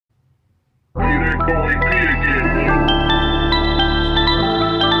Yeah,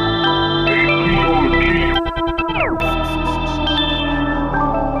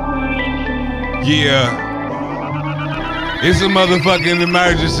 it's a motherfucking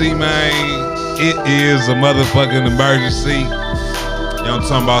emergency, man. It is a motherfucking emergency. You know what I'm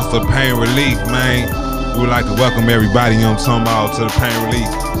talking about? It's the pain relief, man. We would like to welcome everybody, you know what I'm talking about, to the pain relief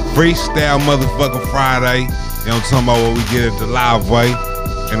freestyle motherfucking Friday. You know what I'm talking about, where we get it the live way.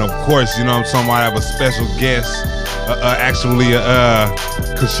 And of course, you know what I'm talking about, I have a special guest, actually a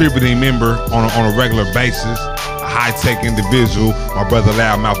contributing member on a regular basis. High-tech individual. My brother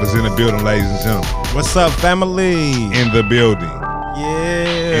Loudmouth is in the building, ladies and gentlemen. What's up, family? In the building.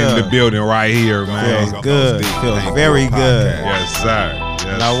 Yeah. In the building right here, man. Feels good. Feels very good. Yes, sir. Yes,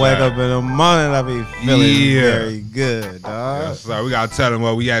 when I wake up in the morning, I be feeling very good, dog. Yes, sir. We gotta tell them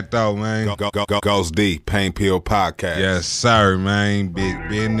where we at, though, man. Goes D, Pain Pill Podcast. Yes, sir, man. Big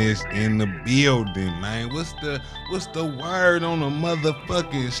business in the building, man. What's the word on the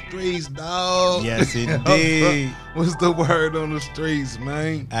motherfucking streets, dog? Yes, indeed. What's the word on the streets,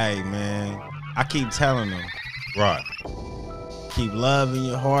 man? Hey, man. I keep telling them. Right. Keep love in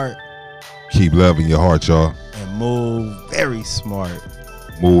your heart. Keep love in your heart, y'all. And move very smart.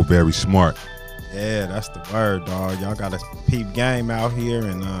 Move very smart. Yeah, that's the word, dog. Y'all got to peep game out here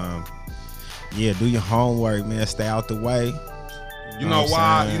and, yeah, do your homework, man. Stay out the way. You know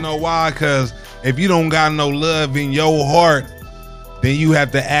why? You know why? Because if you don't got no love in your heart, then you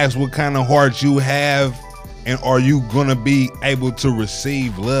have to ask what kind of heart you have, and are you going to be able to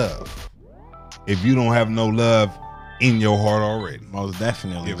receive love if you don't have no love in your heart already? Most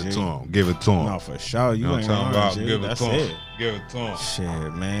definitely. Give it to him. Give it to him. No, for sure. You ain't talking about. G. Give it That's to him. it. Give it to him.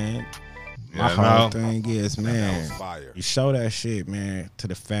 Shit, man. Yeah, My whole thing is, man, you show that shit, man, to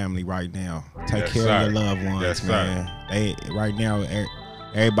the family right now. Take care of your loved ones, man. They right now,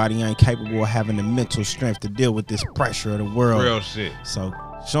 everybody ain't capable of having the mental strength to deal with this pressure of the world. Real shit. So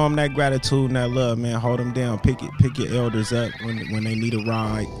show them that gratitude and that love, man. Hold them down. Pick your elders up when they need a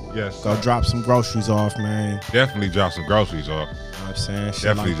ride. Yes. Go drop some groceries off, man. Definitely drop some groceries off. You know what I'm saying? Shit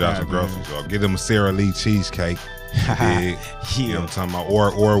Definitely like drop that, some man. groceries off. Get them a Sara Lee cheesecake. Yeah. You know what I'm talking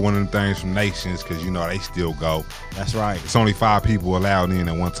about? Or one of them things from Nations, because you know they still go. That's right. It's only 5 people allowed in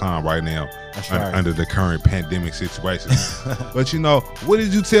at one time right now. That's right. Under the current pandemic situation. But you know, what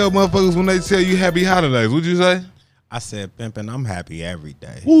did you tell motherfuckers when they tell you happy holidays? What'd you say? I said, pimpin', I'm happy every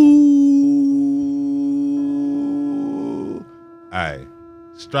day. Ooh. Hey,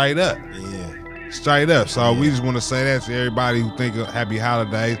 straight up. Yeah. Straight up. So we just want to say that to everybody who think of happy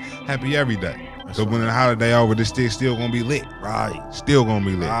holidays, happy every day. So when the holiday over, this thing still gonna be lit. Right. Still gonna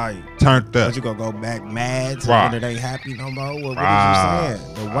be lit. Right. Turned up. But you gonna go back mad Right. when it ain't happy no more? What Right. did you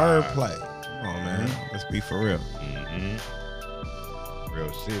saying? The wordplay. Come on, man. Let's be for real.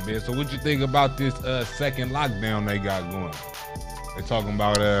 Real shit, man. So what you think about this second lockdown they got going? They talking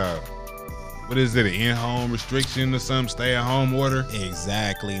about what is it, an in-home restriction or some stay-at-home order?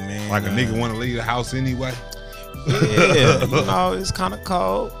 Exactly, man. Like a nigga want to leave the house anyway? Yeah, you know, it's kind of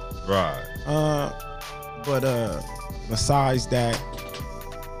cold. Right. But besides that,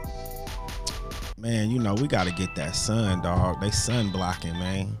 man, you know, we gotta get that sun, dog. They sun blocking,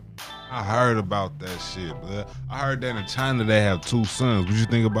 man. I heard about that shit, but I heard that in China they have 2 suns. What you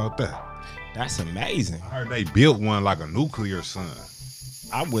think about that? That's amazing. I heard they built one like a nuclear sun.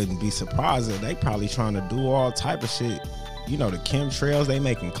 I wouldn't be surprised if they probably trying to do all type of shit. You know, the chemtrails, they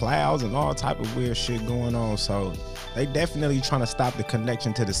making clouds and all type of weird shit going on. So they definitely trying to stop the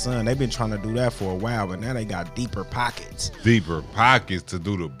connection to the sun. They've been trying to do that for a while, but now they got deeper pockets. Deeper pockets to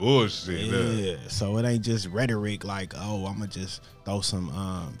do the bullshit. Yeah, so it ain't just rhetoric like, oh, I'm gonna just throw some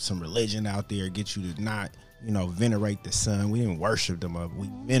religion out there, get you to not, you know, venerate the sun. We didn't worship them up, we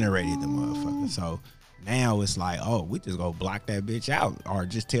venerated the motherfucker. So now it's like, oh, we just go block that bitch out, or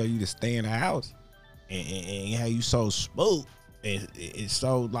just tell you to stay in the house, and how you so spooked. It's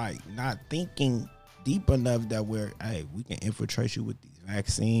so like not thinking deep enough that we can infiltrate you with these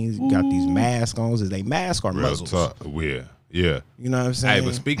vaccines. You got these masks on. Is they mask or muzzles? Yeah. You know what I'm saying? Hey,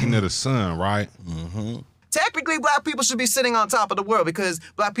 but speaking of the sun, right? Technically, black people should be sitting on top of the world because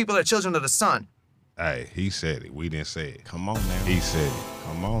black people are children of the sun. Hey, he said it. We didn't say it. Come on now. He said it.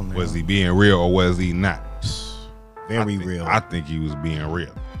 Come on now. Was he being real or was he not? Very real. I think he was being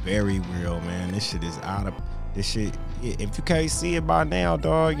real. Very real, man. This shit is out of this shit. If you can't see it by now,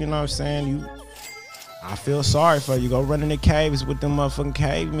 dog, you know what I'm saying? I feel sorry for you. Go run in the caves with them motherfucking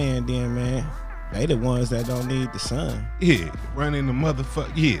cavemen then, man. They the ones that don't need the sun. Yeah, running the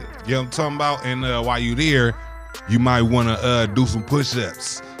motherfucker. Yeah, you know what I'm talking about? And while you there, you might want to do some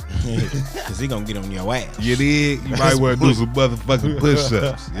push-ups. Cause he gonna get on your ass. You dig? You might want to do some motherfucking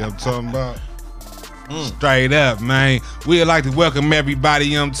push-ups. You know what I'm talking about? Straight up, man. We'd like to welcome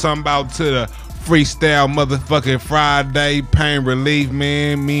everybody, I'm talking about, to the Freestyle motherfucking Friday Pain Relief,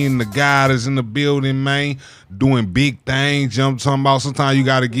 man. Me and the guy is in the building, man, doing big things. I'm talking about, sometimes you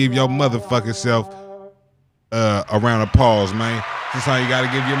gotta give your motherfucking self a round of applause, man. Sometimes you gotta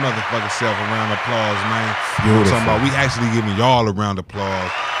give your motherfucking self a round of applause, man. You know what I'm talking about? We actually giving y'all a round of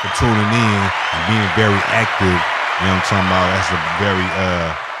applause for tuning in and being very active. You know what I'm talking about? That's a very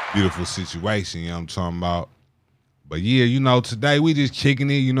beautiful situation, you know what I'm talking about? But yeah, you know, today we just kicking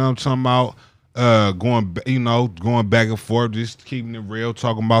it, you know what I'm talking about? Going back and forth, just keeping it real,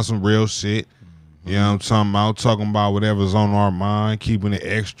 talking about some real shit. You know what I'm talking about? Talking about whatever's on our mind, keeping it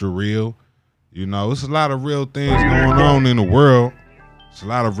extra real. You know, it's a lot of real things going on in the world. It's a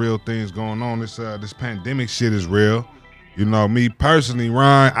lot of real things going on. This pandemic shit is real. You know, me personally,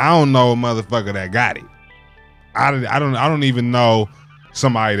 Ryan, I don't know a motherfucker that got it. I don't even know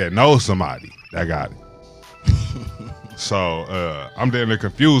somebody that knows somebody that got it. So I'm damn near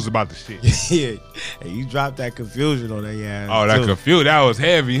confused about the shit. Yeah, hey, you dropped that confusion on that ass. Oh, that confused. That was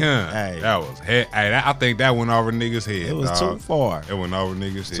heavy, huh? Hey. That was heavy. Hey, I think that went over niggas' head. It was dog. too far. It went over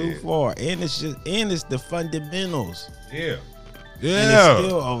niggas' head. Too far, and it's the fundamentals. Yeah. And Yeah. it's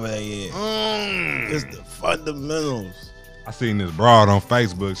still over there. It's the fundamentals. I seen this broad on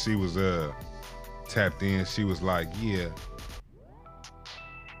Facebook. She was tapped in. She was like, yeah.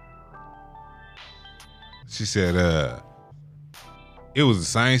 She said, it was the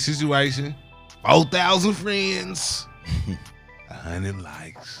same situation. 4,000 friends, 100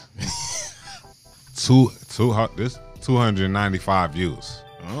 likes, 295 views.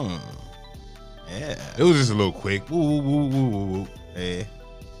 Yeah. It was just a little quick. Woo, woo, woo, woo, woo, woo. Yeah.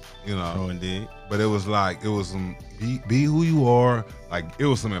 You know. Oh, indeed. But it was like, it was some be who you are. Like, it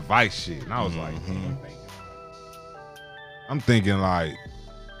was some advice shit. And I was like, I'm thinking like,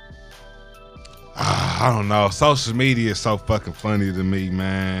 I don't know. Social media is so fucking funny to me,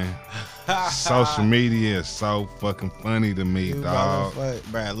 man. Social media is so fucking funny to me, dog.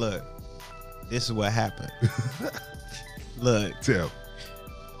 Bruh, look. This is what happened. Look. Tell.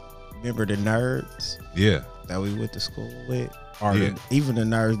 Remember the nerds? Yeah. That we went to school with? Or Yeah. even the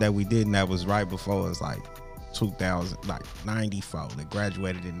nerds that we didn't, that was right before us, like 2000, like 94. They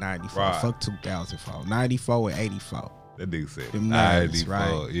graduated in 94. Right. Fuck 2004. 94 and 84. That nigga said Them nerds, 94,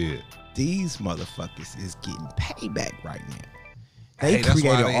 right? yeah. These motherfuckers is getting payback right now. Hey, They that's why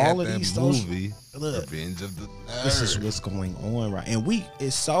created they had all of that these social. movie, Look, Revenge of the Nerds. this is what's going on, right? And we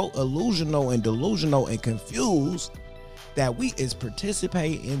is so illusional and delusional and confused that we is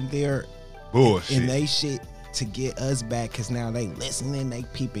participating in their bullshit. in they shit to get us back, because now they listening, they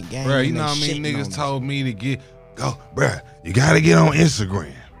peeping game. Bruh, you know how many niggas told me to go, bruh, you gotta get on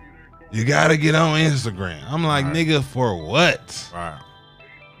Instagram. You gotta get on Instagram. I'm like, nigga, for what? Right.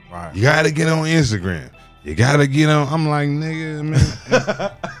 You gotta get on Instagram. You gotta get on. I'm like, nigga,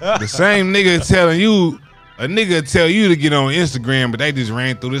 man. The same nigga telling you, a nigga tell you to get on Instagram, but they just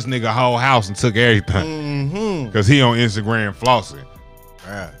ran through this nigga whole house and took everything. Cause he on Instagram flossing.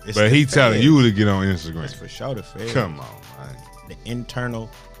 But he telling you to get on Instagram. It's for sure the feds. Come on, man. The internal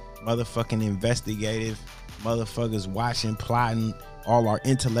motherfucking investigative motherfuckers watching, plotting, all our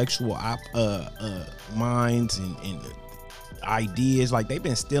intellectual minds and ideas. Like, they've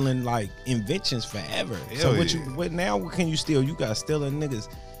been stealing like inventions forever. Hell so yeah. what now can you steal? You got stealing niggas'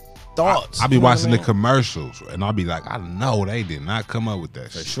 thoughts. I be You know what watching I the mean? commercials and I'll be like, I know they did not come up with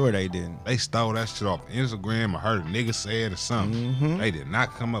that For shit. sure they didn't. They stole that shit off Instagram. I heard a nigga say it or something. They did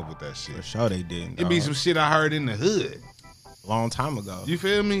not come up with that shit. For sure they didn't. It be dog. some shit I heard in the hood. Long time ago. You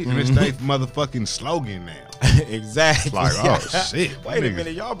feel me? And it's they motherfucking slogan now. Exactly. Like, oh shit. Wait a niggas-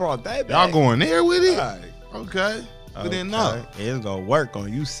 minute, y'all brought that Y'all back. going there with it? Right. Okay. We didn't know. Okay. It's gonna work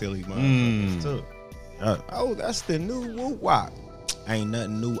on you silly motherfuckers too. Oh, that's the new woo wop. Ain't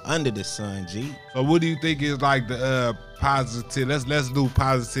nothing new under the sun, G. So what do you think is like the positive? Let's do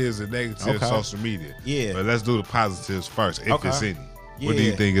positives and negatives of Okay. social media. Yeah. But let's do the positives first, if Okay. it's any. What do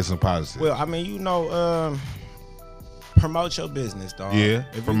you Yeah. think is some positives? Well, I mean, promote your business, dog. Yeah,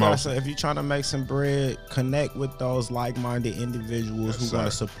 If promote. if you're trying to make some bread, connect with those like-minded individuals Yes, who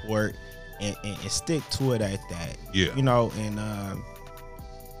want to sir. support and stick to it at that. Yeah. You know, and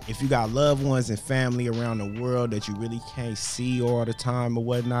if you got loved ones and family around the world that you really can't see all the time or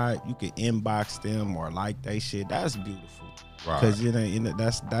whatnot, you can inbox them or like they shit. That's beautiful. Right. Because you know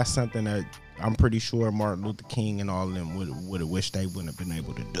that's something that I'm pretty sure Martin Luther King and all of them would have wished they wouldn't have been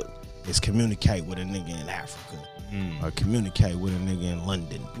able to do. Is communicate with a nigga in Africa or communicate with a nigga in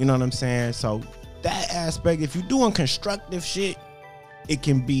London. You know what I'm saying? So that aspect, if you're doing constructive shit, it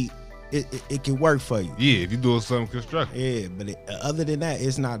can be it can work for you. Yeah, if you're doing something constructive. Yeah, but other than that,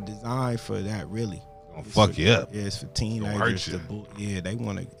 it's not designed for that, really. Gonna fuck you up. Yeah, it's for hurt teenagers. you. They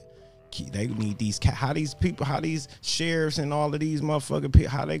want to keep. They need these. How these people? How these sheriffs and all of these motherfucking people?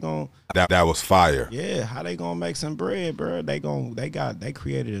 How they gonna? That was fire. Yeah, how they gonna make some bread, bro? They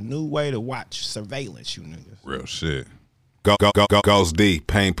created a new way to watch surveillance, you niggas. Real shit. Ghost D,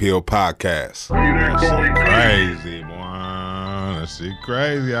 Pain Pill Podcast. Crazy, boy. That shit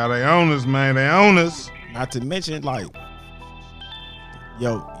crazy. How they own us, man. They own us. Not to mention, like,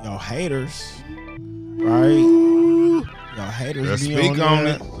 yo haters, right? Yo haters. Let's be speak on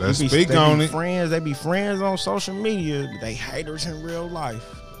there. it. Let's They speak be on it. Friends, they be friends on social media, but they haters in real life.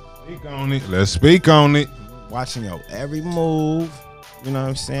 Speak on it. Let's speak on it. Watching your every move. You know what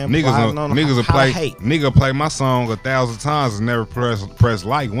I'm saying? Niggas will play. Hate. Nigga play my song 1,000 times and never press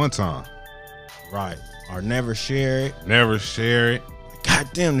like one time. Right. Or never share it. Never share it. God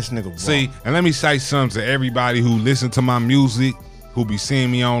damn, this nigga. See, and let me say something to everybody who listen to my music, who be seeing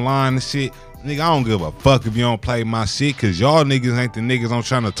me online and shit. Nigga, I don't give a fuck if you don't play my shit, cause y'all niggas ain't the niggas I'm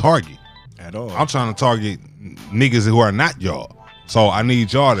trying to target. At all. I'm trying to target niggas who are not y'all. So I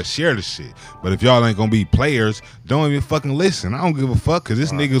need y'all to share the shit. But if y'all ain't gonna be players, don't even fucking listen. I don't give a fuck, cause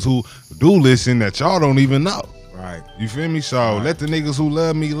it's niggas who do listen that y'all don't even know. Right. You feel me? So let the niggas who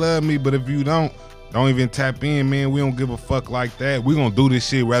love me, but if you don't even tap in, man. We don't give a fuck like that. We gonna do this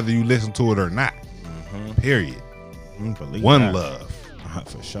shit whether you listen to it or not. Period. Believe One that. love.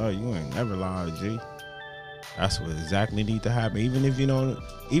 For sure. You ain't never lied, G. That's what exactly need to happen. Even if you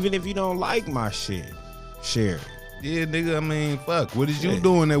don't like my shit, share it. Yeah, nigga, I mean, fuck. What is you Yeah.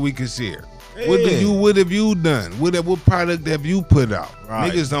 doing that we can share? Yeah. What have you done? What product have you put out?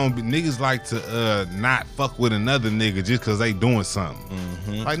 Right. Niggas like to not fuck with another nigga just cause they doing something.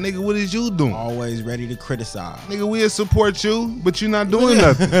 Like, nigga, what is you doing? Always ready to criticize. Nigga, we'll support you, but you're not doing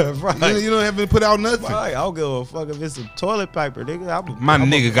nothing. Right. You don't haven't put out nothing. Right. I don't give a fuck if it's some toilet paper, nigga. My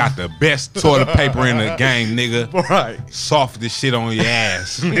nigga got the best toilet paper in the game, nigga. Right. Softest shit on your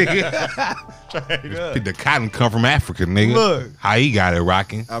ass, nigga. The cotton come from Africa, nigga. Look. How he got it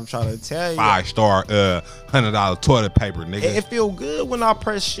rocking. I'm trying to tell you. 5-star $100 toilet paper, nigga. It feel good when I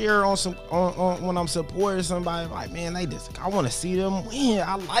press share on when I'm supporting somebody. Like, man, I want to see them win.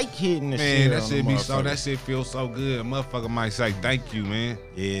 I like hitting the shit. Man, that shit be so. That shit feels so good. A motherfucker might say thank you, man.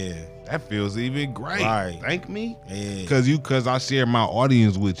 Yeah. That feels even great. Right. Thank me. Yeah. Cause I share my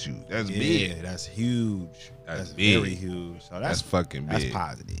audience with you. That's big. Yeah, that's huge. That's big. Very huge. So That's fucking big. That's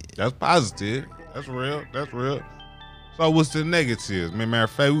positive. That's positive. That's real. That's real. So what's the negatives? Man, matter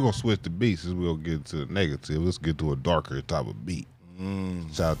of fact, we're gonna switch the beats as we'll get to the negative. Let's get to a darker type of beat.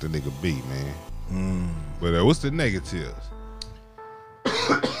 Shout out to nigga B, man. But what's the negatives?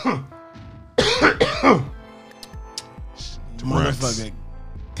 Motherfucking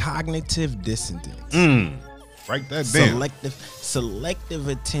cognitive dissonance. Break that down. Selective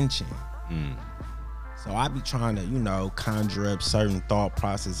attention. So I be trying to, conjure up certain thought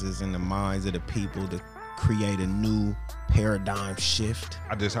processes in the minds of the people to create a new paradigm shift.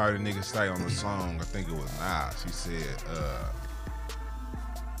 I just heard a nigga say on the song, I think it was Nas, he said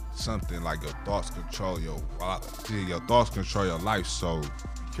something like your thoughts control your life, so be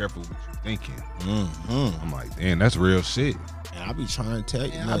careful what you're thinking. I'm like, damn, that's real shit. And I be trying to tell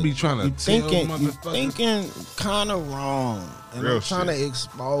you, I be trying to tell you motherfuckers. thinking kind of wrong, and Real I'm trying shit. to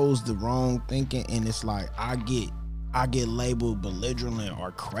expose the wrong thinking, and it's like I get labeled belligerent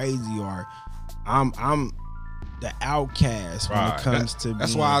or crazy, or I'm the outcast when it comes to.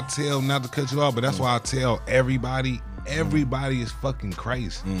 That's being, why I tell, not to cut you off, but that's why I tell everybody is fucking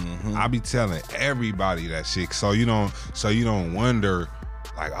crazy. I be telling everybody that shit, so you don't wonder.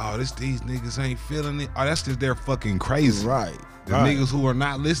 Like, oh, these niggas ain't feeling it. Oh, that's because they're fucking crazy. Right. The right. niggas who are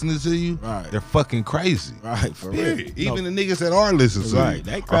not listening to you, Right. they're fucking crazy. Right, for Period. real. Even the niggas that are listening to Right, you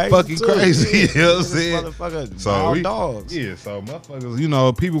they are crazy fucking too. crazy. Yeah. You know what I'm saying? Motherfuckers, wild dogs. Yeah, so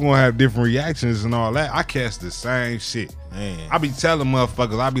motherfuckers, people gonna have different reactions and all that. I catch the same shit. Man. I be telling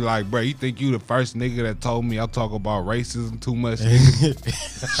motherfuckers, I be like, bro, you think you the first nigga that told me I talk about racism too much,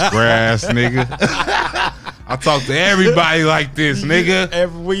 nigga? Square ass nigga. I talk to everybody like this, nigga.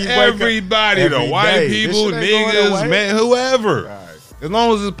 Everybody, the every white day. people, This shit ain't going niggas, away. man, whoever. Right. As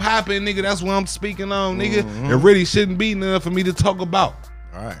long as it's popping, nigga, that's what I'm speaking on, nigga. It really shouldn't be nothing for me to talk about.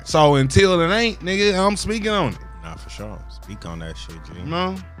 All right. So until it ain't, nigga, I'm speaking on it. Nah, for sure. Speak on that shit, G. You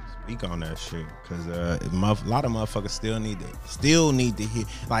know? Speak on that shit, cause a lot of motherfuckers still need to hear.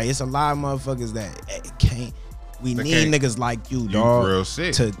 Like, it's a lot of motherfuckers that can't. We They need can't. niggas like you, You dog, real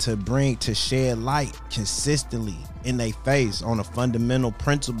shit. to shed light consistently in their face on a fundamental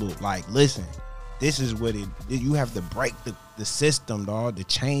principle. Like, listen, this is what you have to break the system, dog. The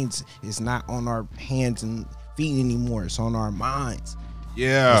chains is not on our hands and feet anymore. It's on our minds.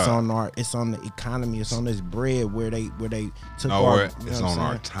 Yeah. It's on the economy. It's on this bread where they took No, our. it's on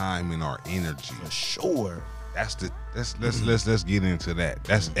our time and our energy. For sure. Let's get into that.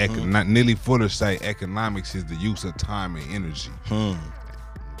 That's Nelly Fuller say economics is the use of time and energy.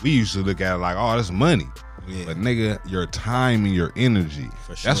 We used to look at it like, oh, that's money. Yeah. But nigga, your time and your energy.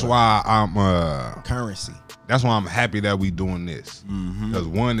 For sure. That's why I'm Currency. That's why I'm happy that we doing this. Because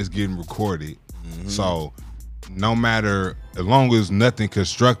one is getting recorded. So no matter, as long as nothing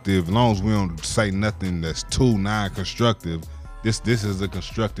constructive, as long as we don't say nothing that's too non-constructive, this is a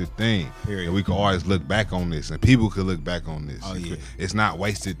constructive thing. Period. And we can always look back on this, and people could look back on this. Oh, yeah. It's not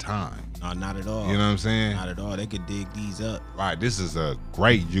wasted time. No, not at all. You know what I'm saying? Not at all. They could dig these up. Right. This is a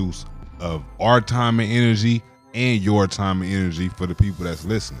great use of our time and energy and your time and energy for the people that's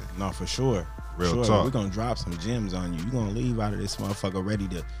listening. No, for sure. Real sure. talk. We're gonna drop some gems on you. You're gonna leave out of this motherfucker ready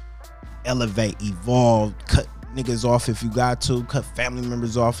to elevate, evolve, cut niggas off if you got to, cut family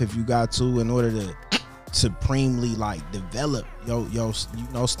members off if you got to, in order to supremely like develop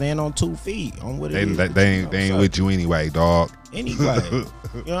stand on 2 feet on what it is. They ain't with you anyway, dog. Anyway, you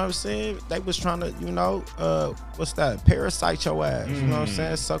know what I'm saying? They was trying to, what's that? Parasite your ass. You know what I'm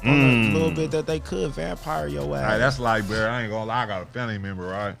saying? Suck on a little bit that they could, vampire your ass. Right, that's like, bro, I ain't gonna lie, I got a family member,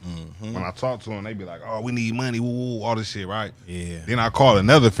 right? When I talk to them, they be like, oh, we need money, woo, all this shit, right? Yeah. Then I call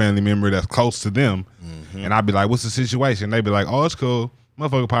another family member that's close to them, and I be like, what's the situation? They be like, oh, it's cool.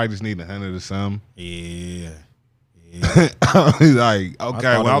 Motherfucker probably just need 100 or something. Yeah. Like,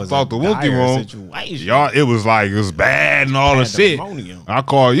 okay, when I talked to Wookie Room, y'all, it was bad and all the shit. I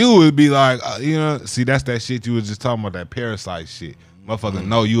call you, it'd be like, see, that's that shit you was just talking about, that parasite shit. Motherfucker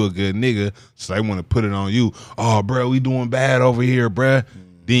know you a good nigga, so they want to put it on you. Oh, bro, we doing bad over here, bro.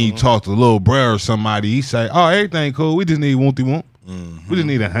 Then you talk to little bro or somebody, he say, oh, everything cool. We just need Wookie Room. We just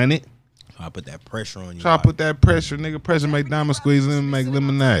need 100. I put that pressure on you. Try to put that pressure, nigga. Pressure make diamond squeeze and make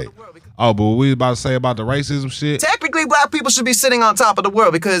lemonade. Oh, but what we about to say about the racism shit? Technically, black people should be sitting on top of the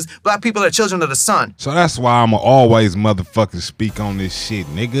world because black people are children of the sun. So that's why I'ma always motherfucking speak on this shit,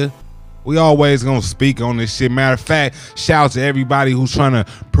 nigga. We always gonna speak on this shit. Matter of fact, shout out to everybody who's trying to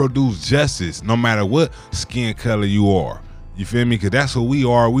produce justice, no matter what skin color you are. You feel me? Because that's who we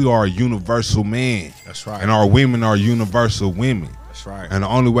are. We are a universal man. That's right. And our women are universal women. That's right. And the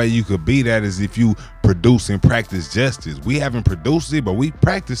only way you could be that is if you produce and practice justice. We haven't produced it, but we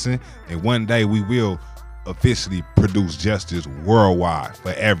practicing, and one day we will officially produce justice worldwide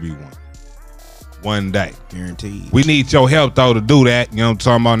for everyone. One day. Guaranteed. We need your help though to do that. You know what I'm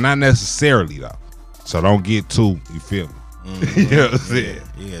talking about? Not necessarily though. So don't get too, you feel me? You know what I'm saying?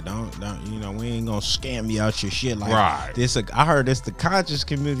 Yeah, don't we ain't gonna scam you out your shit like Right. this. I heard the conscious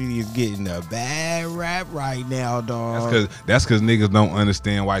community is getting a bad rap right now, dog. That's cause niggas don't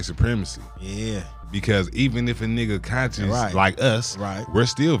understand white supremacy. Yeah. Because even if a nigga conscious like us, we're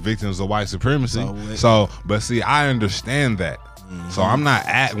still victims of white supremacy. But see, I understand that. So I'm not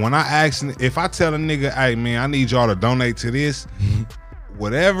when I ask, if I tell a nigga, hey man, I need y'all to donate to this,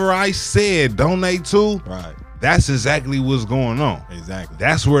 whatever I said donate to, that's exactly what's going on. Exactly.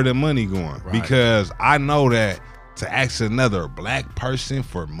 That's where the money going. Because I know that to ask another black person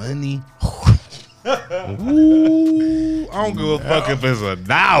for money, ooh, I don't give a fuck if it's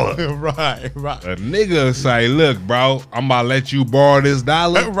 $1. Right. A nigga say, look, bro, I'm about to let you borrow this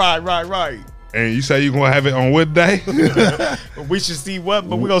 $1. Right. And you say you gonna have it on what day? We should see what,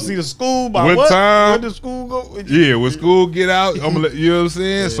 but we gonna see the school by what time? When the school go? Yeah, when school get out, I'm gonna you know what I'm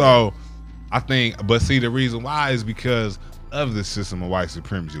saying? Yeah. So I think, but see, the reason why is because of the system of white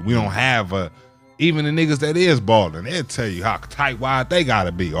supremacy. We don't have even the niggas that is balling, they'll tell you how tight wide they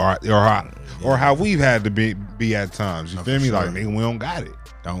gotta be, or how we've had to be at times. You feel me? Sure. Like nigga, we don't got it.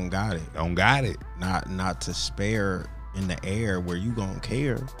 Don't got it. Not to spare in the air where you gonna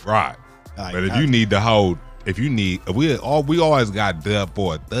care. Right. Like, but if you need to hold, we always got dub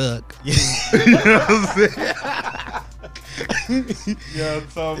for a thug. You know what I'm saying?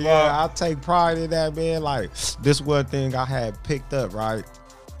 I take pride in that, man. Like, this one thing I had picked up, right?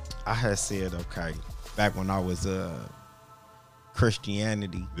 I had said, okay, back when I was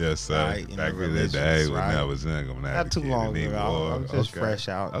Christianity. Yes, sir. Right, back in the day when I was young. Not too long ago. I'm just fresh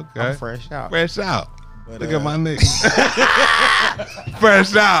out. Okay. I'm fresh out. Fresh out. But, look at my nigga.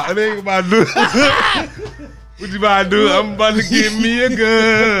 Fresh out. I think about to do. What you about to do? I'm about to give me a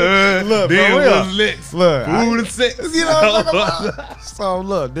gun. Look, then bro, was licks. Look, food and sex. You know what I'm talking about? So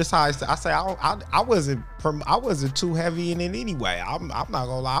look, this how I say I wasn't too heavy in it anyway. I'm not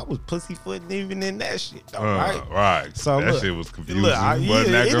gonna lie, I was pussyfooting even in that shit, though, right? Right. So that look, shit was confusing.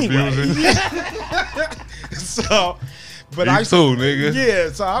 Wasn't that confusing? So, but Me too, nigga.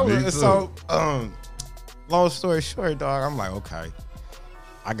 Yeah. So I was long story short, dog. I'm like, okay.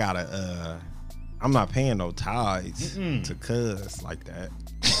 I gotta I'm not paying no tithes to cuz like that.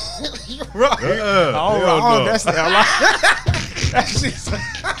 Right. That's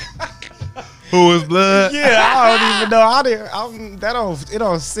Who is blood? yeah, I don't even know. It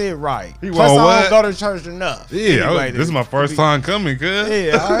don't sit right. You Plus, want I what? don't go to church enough. Yeah, Anyway, this is my first time coming, cuz.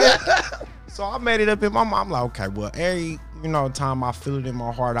 Yeah, all right. So I made it up in my mind. I'm like, okay, well, every time I feel it in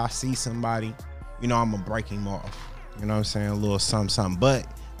my heart, I see somebody, I'm gonna break him off. You know what I'm saying? A little something. But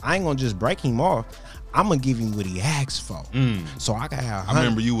I ain't gonna just break him off. I'm gonna give him what he asked for. So I can have. I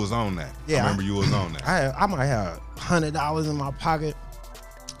remember you was on that. Yeah, I remember you was on that. I might have $100 in my pocket.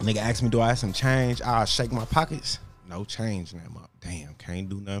 Nigga asked me, do I have some change? I shake my pockets. No change in that mother. Damn, can't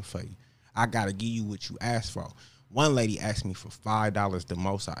do nothing for you. I gotta give you what you asked for. One lady asked me for $5, the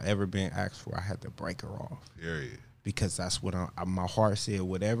most I ever been asked for. I had to break her off. Period. Because that's what my heart said.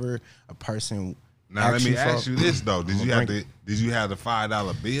 Whatever a person. Now let me ask for, you this though: Did you have the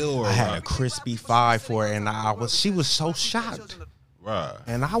 $5 bill or I had a what? crispy 5 for her, and she was so shocked, Right.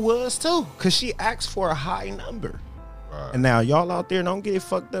 and I was too, cause she asked for a high number. Right. And now y'all out there don't get it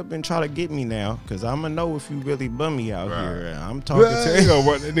fucked up and try to get me now, cause I'ma know if you really bum me out here. I'm talking to You you. know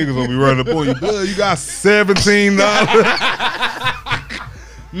what? That niggas gonna be running up on you. Blood, you got $17.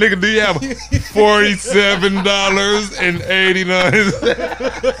 Nigga, do you have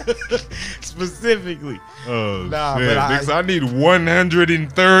 $47.89? Specifically. Oh Nah, shit! but Niggas, I need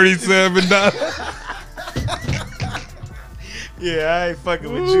 $137. Yeah, I ain't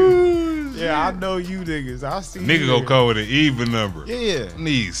fucking with you. Yeah, I know you niggas. I see Nigga you go there. call with an even number. Yeah. I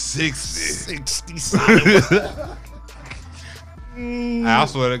need 60. 60 solid. I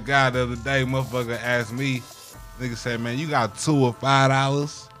swear to God, the other day, motherfucker asked me, nigga said, man, you got $2 or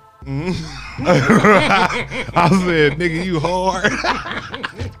 $5? I said, nigga, you hard.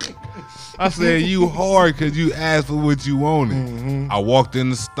 I said, you hard because you asked for what you wanted. I walked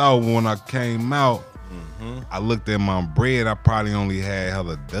in the store when I came out. I looked at my bread. I probably only had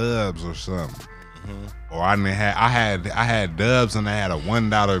hella dubs or something. Or I had dubs and I had a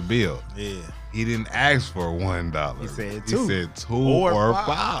 $1 bill. Yeah. He didn't ask for $1. He said He two. said 2 or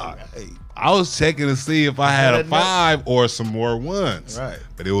 5. Hey. I was checking to see if I had a 5 or some more ones. Right.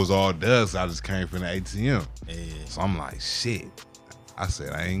 But it was all dubs. I just came from the ATM. Yeah. So I'm like, shit. I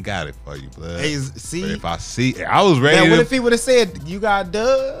said, I ain't got it for you, blood. Hey, But see? if I see, I was ready Now, what to. if he would have said, you got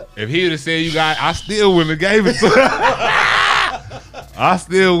dub? If he would have said you got, I still wouldn't have gave it to him. I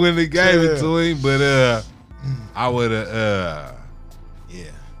still wouldn't have gave it to him, but I would have. Yeah.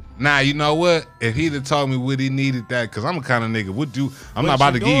 Nah, you know what? If he'd have told me what he needed that, because I'm a kind of nigga. I'm not What about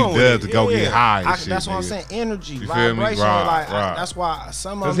to you give you doing with dubs it? to go Yeah. get high and shit. That's what I'm nigga. saying. Energy, You feel me? vibration. Right, Like, right. that's why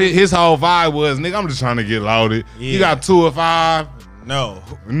some of Cause them. his whole vibe was, nigga, I'm just trying to get loaded. Yeah. You got 2 or 5. No.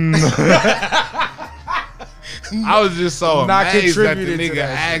 I was just so Not amazed that the contributed to nigga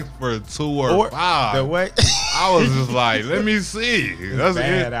that asked for 2 or 5. The way. I was just like, let me see. That's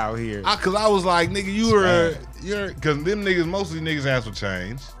bad it. out here. Cause I was like, nigga, cause them niggas, most of these niggas ask for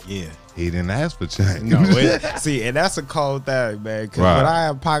change. Yeah. He didn't ask for change. No, see, and that's a cold thing, man. Because Right. when I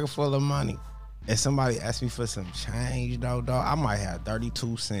have a pocket full of money, and somebody asks me for some change, dog, I might have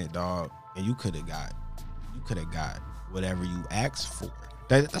 32 cents, dog, and you could have got whatever you asked for.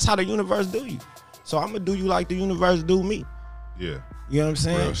 That's how the universe do you. So I'm gonna do you like the universe do me. Yeah. You know what I'm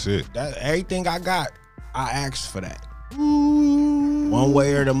saying? Real shit. That everything I got, I asked for that. One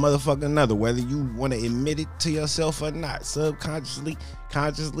way or the motherfucker another, whether you want to admit it to yourself or not, subconsciously,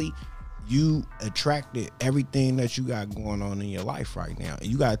 consciously, you attracted everything that you got going on in your life right now. And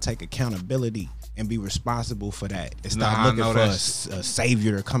you got to take accountability and be responsible for that. It's Nah, not I looking know for that a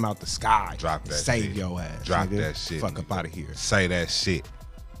savior to come out the sky. Drop and that save shit. your ass. Drop nigga. that shit. Fuck up nigga. out of here. Say that shit.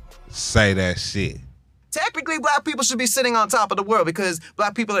 Say that shit. Technically, black people should be sitting on top of the world because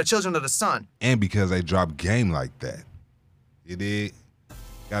black people are children of the sun. And because they drop game like that. You did.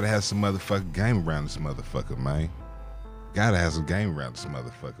 Gotta have some motherfucking game around this motherfucker, man. Gotta have some game around this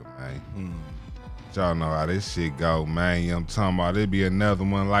motherfucker, man. Y'all know how this shit go, man. You know what I'm talking about? There'll be another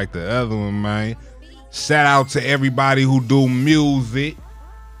one like the other one, man. Shout out to everybody who do music.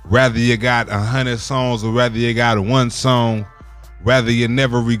 Whether you got 100 songs or whether you got one song, whether you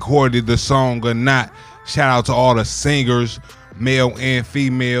never recorded the song or not. Shout out to all the singers, male and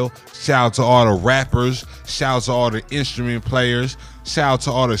female. Shout out to all the rappers. Shout out to all the instrument players. Shout out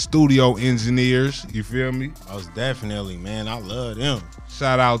to all the studio engineers. You feel me? Most definitely, man. I love them.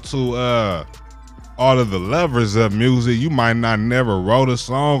 Shout out to all of the lovers of music. You might not never wrote a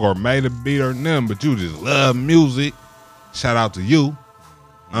song or made a beat or nothing, but you just love music. Shout out to you.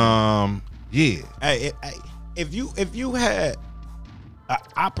 Yeah. Hey, if you had an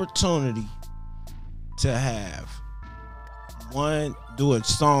opportunity to have do a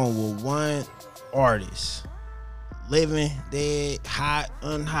song with one artist, living, dead, hot,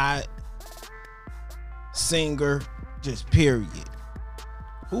 unhot, singer, just period.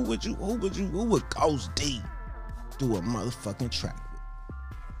 Who would Ghost D do a motherfucking track with?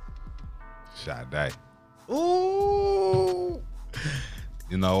 Sade. Ooh.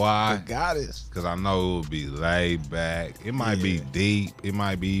 You know why? The goddess. Because I know it would be laid back. It might be deep. It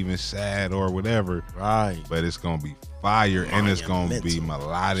might be even sad or whatever. Right. But it's going to be fire and it's going to be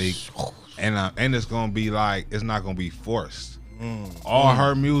melodic. And it's going to be like, it's not going to be forced. All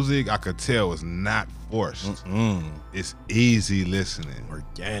her music, I could tell, is not forced. It's easy listening.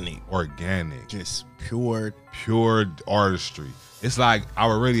 Organic. Just pure artistry. It's like, I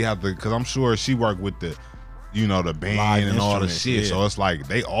would really have to, because I'm sure she worked with the, you know, the band live and all the shit. Yeah. So it's like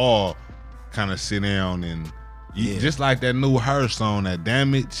they all kind of sit down and just like that new Her song, that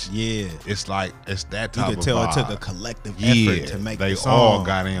Damage. Yeah. It's like, it's that type of You can tell vibe. it took a collective effort to make they the song. all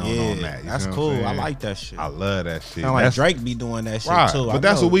got in on that. You That's see what cool. I'm I saying? like that shit. I love that shit. Sound like Drake be doing that shit right. too. But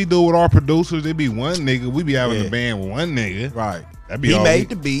that's what we do with our producers. It be one nigga. We be having a band with one nigga. Right. That be He all made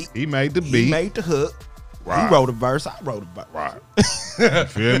the beat. He made the beat. He made the hook. Right. He wrote a verse. I wrote a verse. Right.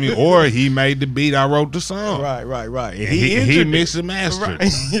 Feel me? Or he made the beat. I wrote the song. Right. And he mixed and mastered.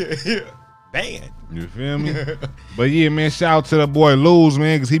 Right. Band. You feel me? But yeah, man, shout out to the boy Luz,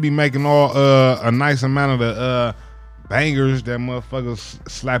 man, because he be making all a nice amount of the bangers that motherfuckers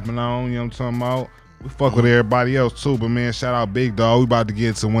slapping on, you know what I'm talking about? We fuck with everybody else too, but man, shout out Big Dog. We about to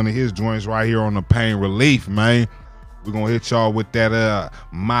get to one of his joints right here on the Pain Relief, man. We're gonna hit y'all with that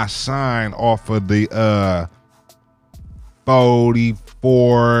My Shine off of the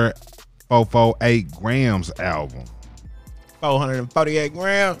 448 grams album. 448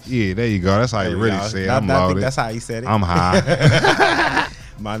 grams. Yeah, there you go. That's how you really say it. I'm I think loaded. that's how you said it. I'm high.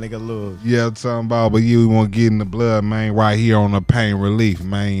 My nigga Lil. Yeah, I'm talking about, but you want to get in the blood, man, right here on the Pain Relief,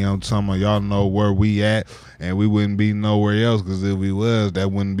 man. You know what I'm talking about? Y'all know where we at, and we wouldn't be nowhere else, because if we was,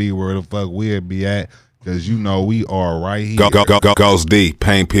 that wouldn't be where the fuck we'd be at, because you know we are right here. Ghost D,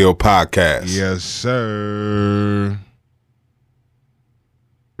 Pain Pill Podcast. Yes, sir.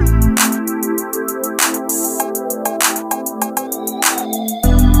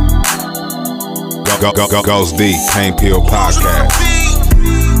 Ghost D, Pain Pill Podcast.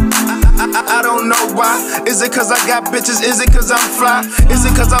 I don't know why. Is it cause I got bitches? Is it cause I'm fly? Is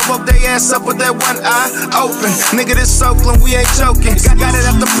it cause I woke they ass up with that one eye open? Nigga, this Oakland, we ain't joking. Got it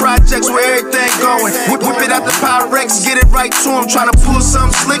at the projects where everything going. Whip it out the Pyrex, get it right to him. Tryna pull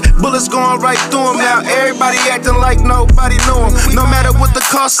something slick, bullets going right through him. Now everybody acting like nobody knew him. No matter what the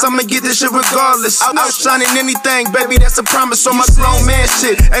cost, I'ma get this shit regardless. Outshining anything, baby, that's a promise. On my grown man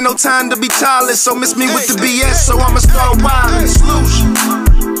shit, ain't no time to be childless. So miss me with the BS, so I'ma start wildin'.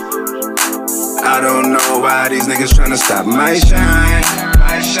 I don't know why these niggas tryna stop my shine.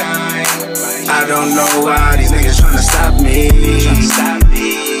 I don't know why these niggas tryna stop me.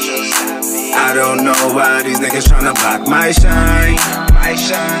 I don't know why these niggas tryna block my shine.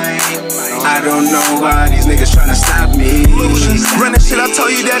 I don't know why these niggas tryna stop me. Running shit, I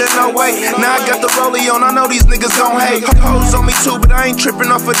told you that in no way. Now I got the rollie on, I know these niggas gon' hate. Hoes on me too, but I ain't tripping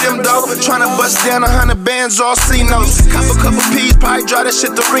off of them though. Tryna bust down 100 bands, all C-notes. Cop a couple P's, probably drive that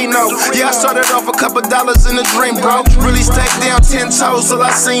shit to Reno. Yeah, I started off a couple dollars in a dream, bro. Really stacked down 10 toes till I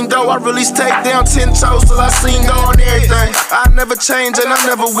seen dough. I really stacked down 10 toes till I seen dough on everything. I never change and I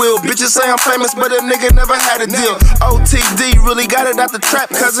never will. Bitches say I'm famous, but a nigga never had a deal. OTD really got it out the trap,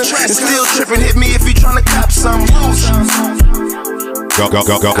 cousin. And still tripping, hit me if you tryna cop something.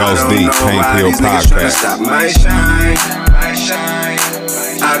 Ghost D, Pain Pill Podcast. Stop my shine.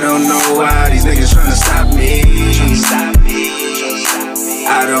 I don't know why these niggas tryna stop me.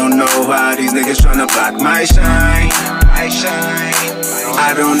 I don't know why these niggas tryna block my shine.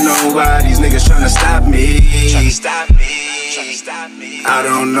 I don't know why these niggas tryna stop me. I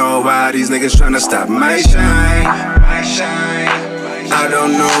don't know why these niggas tryna stop my shine. I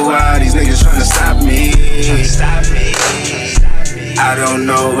don't know why these niggas tryna stop me. I don't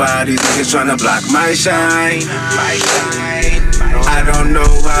know why these niggas tryna block my shine. I don't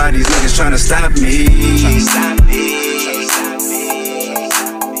know why these niggas tryna stop me.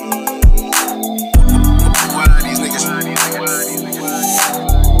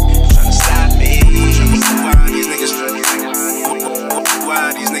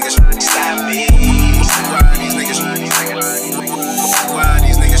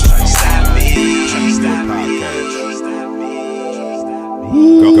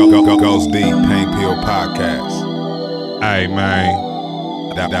 Ghost D, Pain Pill Podcast. Hey, man.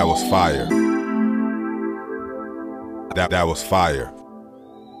 That was fire. That was fire.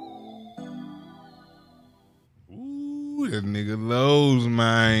 Ooh, that nigga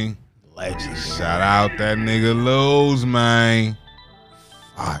man. Legend. Shout out that nigga Lose, man.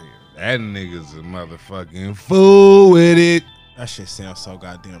 Fire. That nigga's a motherfucking fool with it. That shit sounds so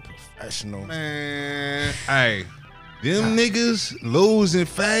goddamn professional. Man, hey, them niggas losing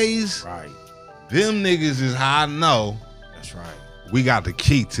phase. Right. Them niggas is how I know That's right. we got the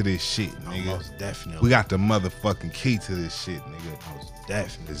key to this shit, No, nigga. most definitely. We got the motherfucking key to this shit, nigga. most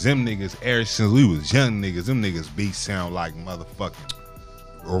definitely. Cause them niggas, ever since we was young niggas, them niggas beats sound like motherfucking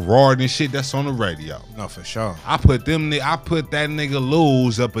roared and shit that's on the radio. No, for sure. I put that nigga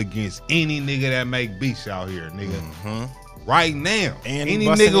Lose up against any nigga that make beats out here, nigga. Mm-hmm. Right now. And he any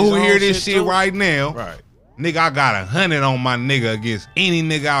busting nigga who his hear own this shit shit too? right now, Right. nigga, I got 100 on my nigga against any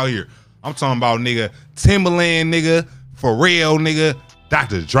nigga out here. I'm talking about nigga Timberland, nigga, Pharrell, nigga,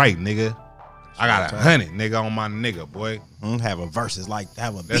 Dr. Drake, nigga. I got 100, nigga, on my nigga, boy. Have a versus like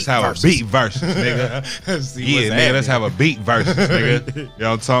have a beat Let's have versus. a beat versus, nigga. See Yeah, what's nigga, happening. let's have a beat versus, nigga. You know what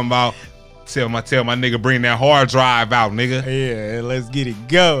I'm talking about? Tell my nigga bring that hard drive out, nigga. Yeah, let's get it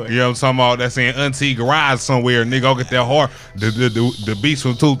going. You know what I'm talking about? That's in Auntie Garage somewhere, nigga. Go get that hard, the beats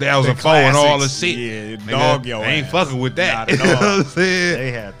from 2004 and all the shit. Yeah, Nigga, dog your I ain't ass. fucking with that. Not at You know all. what I'm saying?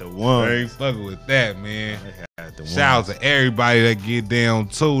 They had the I one. ain't fucking with that, man. They had the Shout out to everybody that get down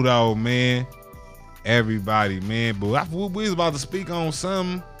too, though, man. Everybody, man. But we was about to speak on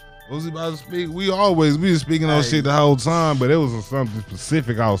something. What was he about to speak? We was speaking on shit the whole time, but it was something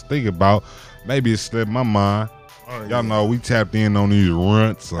specific I was thinking about. Maybe it slipped my mind. Y'all know we tapped in on these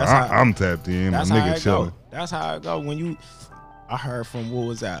runts. So That's how- I'm tapped in. My That's how nigga it chilling. go. That's how it go. When I heard from what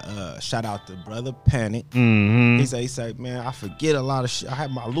was that? Shout out to Brother Panic. Mm-hmm. He say, man, I forget a lot of shit. I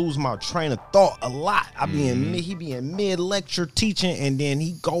lose my train of thought a lot. He be in mid lecture teaching, and then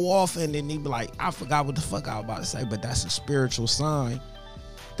he go off, and then he be like, I forgot what the fuck I was about to say. But that's a spiritual sign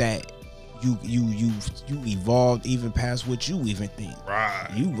that you evolved even past what you even think. Right.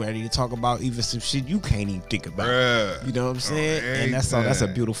 You ready to talk about even some shit you can't even think about. Bruh. You know what I'm saying? And that's a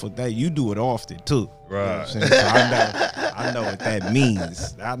everything. beautiful thing. You do it often too. You know what I'm Right. saying? So I know what that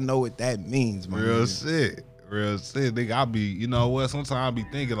means. I know what that means, my Real nigga. shit. Real shit. Nigga, I be, you know what? Sometimes I be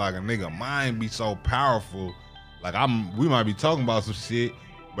thinking like a nigga mind be so powerful. Like we might be talking about some shit,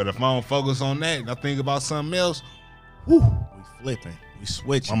 but if I don't focus on that and I think about something else, We flipping. We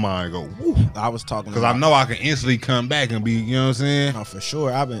switching. my mind go woo. I was talking Cause I know I can instantly come back and be, you know what I'm saying? No, for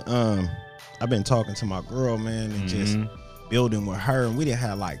sure. I've been talking to my girl, man, and just Mm-hmm. building with her, and we didn't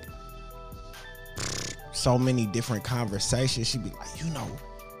have like so many different conversations. She'd be like, you know,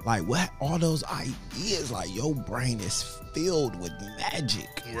 like what all those ideas, like your brain is filled with magic.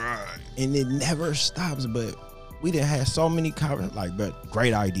 Right. And it never stops. But we done had so many conversations, like, but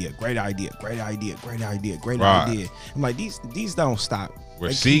great idea, great idea, great idea, great idea, great Right. idea. I'm like, these don't stop.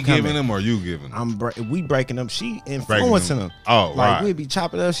 Was They she keep coming. giving them or you giving them? We breaking them. She influencing them. Oh, Like right. we'd be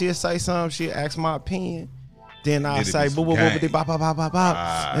chopping up. She'd say something. She'd ask my opinion. Then I It'd say be boo some boo boo gang. boo bop bop bop bop bop,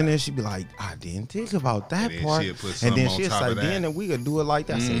 Right. and then she'd be like, I didn't think about that And then part. she'd put And something then on she'd top say, of that. then we could do it like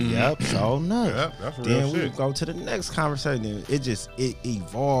that. I say, yep, so no. Yep, that's real Then we shit. would go to the next conversation. And it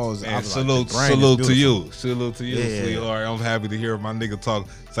evolves. I Man, was like, the brain is salute to beautiful. you. Salute to you, Yeah. sweetheart. I'm happy to hear my nigga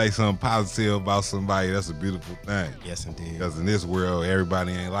say something positive about somebody. That's a beautiful thing. Yes, indeed. Because in this world,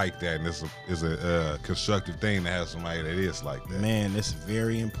 everybody ain't like that. And it's a constructive thing to have somebody that is like that. Man, it's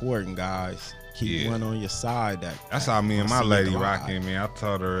very important, guys. Keep Yeah. one on your side. That's how me and my see it lady thrive. rocking, man. I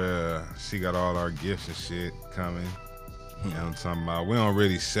told her she got all our gifts and shit coming. You know what I'm talking about? We don't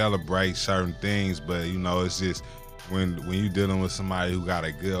really celebrate certain things, but you know, it's just when you dealing with somebody who got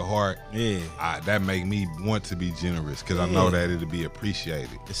a good heart, Yeah. that make me want to be generous because I know Yeah. that it'll be appreciated.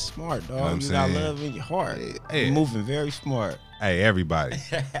 It's smart, dog. know what I'm You got saying? love in your heart. Yeah. You're moving very smart. Hey, everybody,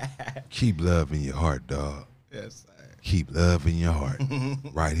 keep love in your heart, dog. Yes. Keep love in your heart.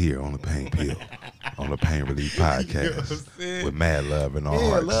 Right here on the Pain Pill, on the Pain Relief Podcast saying? with mad love in our Yeah,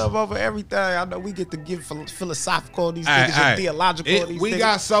 hearts. love over everything. I know we get to get philosophical on these Hey, niggas hey, and theological on these we niggas.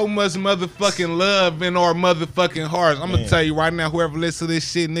 got so much motherfucking love in our motherfucking hearts. I'm gonna Man. tell you right now, whoever listens to this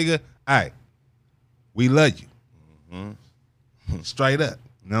shit, nigga, hey, we love you. Mm-hmm. Straight up.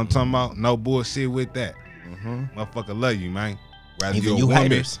 You know what I'm talking about? No bullshit with that. Motherfucker love you, man. Whether Even you a you woman,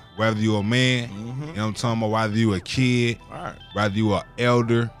 haters. whether you a man, you know what I'm talking about, whether you a kid, Right. whether you a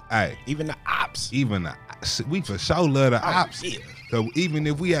elder, hey, Even the ops. even we for sure love the ops. yeah. So even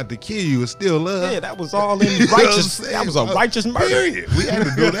if we had to kill you, it's still love. Yeah, that was all in You know what I'm righteous. saying? That was a righteous murder. Period. We had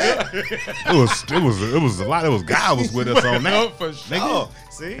to do that. it was a lot. It was God was with us on that. For Nigga.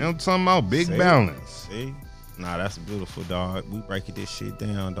 See? You know what I'm talking about? Big See? balance. See? Nah, that's beautiful, dog. We breaking this shit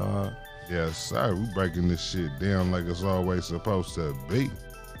down, dog. Yes, sir. We breaking this shit down like it's always supposed to be. You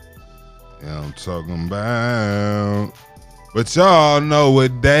know what I'm talking about? But y'all know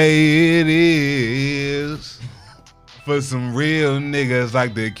what day it is. For some real niggas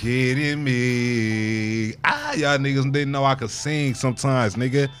like the kid in me. Y'all niggas didn't know I could sing sometimes,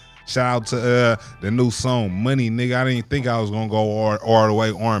 nigga. Shout out to the new song, Money, nigga. I didn't think I was gonna go all the way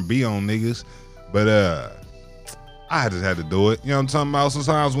R&B on niggas. But I just had to do it. You know what I'm talking about?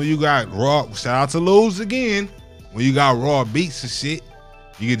 Sometimes when you got raw, shout out to Luz again. When you got raw beats and shit,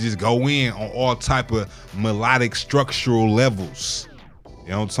 you can just go in on all type of melodic structural levels.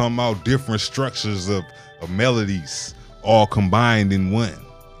 You know what I'm talking about? Different structures of melodies all combined in one. You know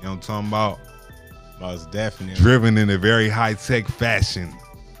what I'm talking about? Most definitely. Driven in a very high-tech fashion.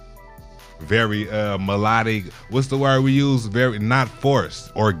 Very melodic. What's the word we use? Very not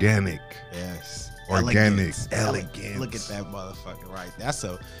forced. Organic. Yes. Organic. Elegance. Look at that motherfucker right. That's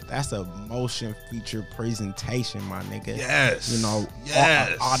a motion feature presentation, my nigga. Yes. You know,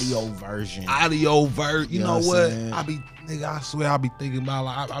 yes. Audio version. You know what? Saying? I swear I be thinking about,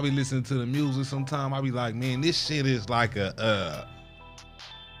 like, I be listening to the music sometime. I be like, man, this shit is like the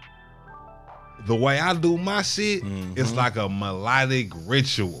way I do my shit, it's like a melodic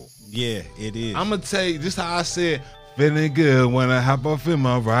ritual. Yeah, it is. I'm gonna tell you just how I said, feeling good when I hop off in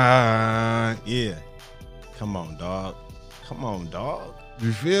my ride. Yeah. Come on, dog.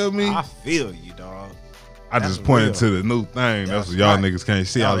 You feel me? I feel you, dog. I just pointed to the new thing. That's what y'all niggas can't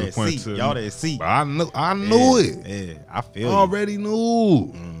see. I was pointing to. Y'all didn't see. But I knew it. Yeah, I feel I already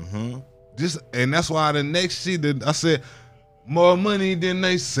knew. Mm-hmm. And that's why the next shit that I said, more money than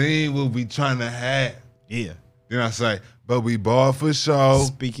they seen what we trying to have. Yeah. Then I say, but we ball for sure.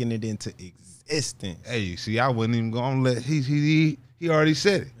 Speaking it into existence. Hey, see, I wasn't even gonna let he already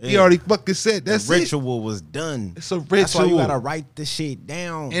said it. Yeah. He already fucking said that's the ritual was done. It's a ritual. That's why you gotta write the shit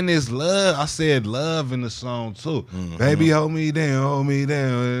down. And it's love. I said love in the song too. Baby, hold me down.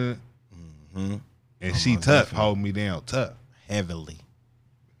 And she tough, hold me down tough. Heavily.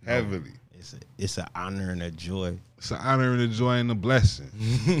 It's an honor and a joy. It's an honor and a joy and a blessing.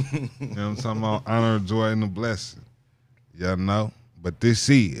 You know what I'm talking about? Honor, joy, and a blessing. Y'all know? But this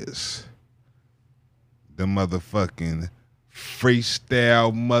is the motherfucking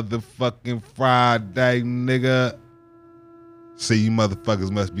freestyle motherfucking Friday, nigga. See, you motherfuckers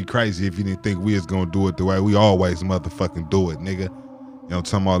must be crazy if you didn't think we was gonna do it the way we always motherfucking do it, nigga. You know what I'm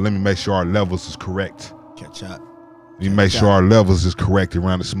talking about? Let me make sure our levels is correct. Catch up. Let me make sure our levels is correct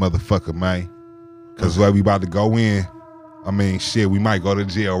around this motherfucker, man. Cause the way we about to go in, I mean, shit, we might go to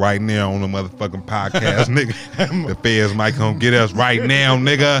jail right now on the motherfucking podcast, nigga. The feds might come get us right now,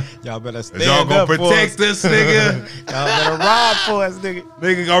 nigga. Y'all better stand y'all gonna up protect for us, nigga. Y'all better ride for us, nigga.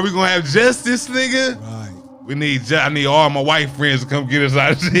 Nigga, are we gonna have justice, nigga? Right. I need all my white friends to come get us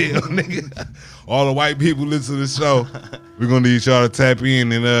out of jail, nigga. All the white people listen to the show. We're gonna need y'all to tap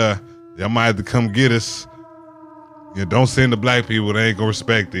in and y'all might have to come get us. Yeah, don't send the black people, they ain't gonna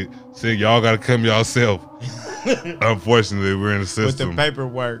respect it. Say y'all gotta come yourself. Unfortunately, we're in the system.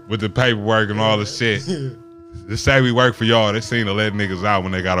 With the paperwork and all the shit. Just say we work for y'all. They seem to let niggas out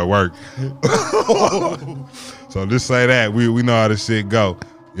when they gotta work. So just say that. We know how this shit go.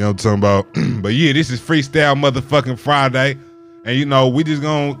 You know what I'm talking about? But yeah, this is Freestyle motherfucking Friday. And you know, we just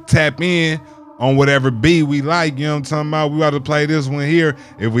gonna tap in on whatever beat we like. You know what I'm talking about? We about to play this one here.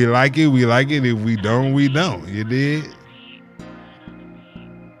 If we like it, we like it. If we don't, we don't. You dig?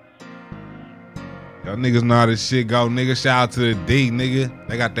 Y'all niggas know how this shit go, nigga. Shout out to the D, nigga.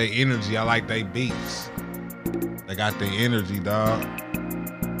 They got their energy. I like they beats. They got their energy, dog.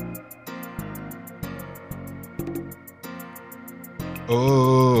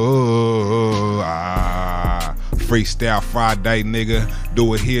 Freestyle Friday, nigga.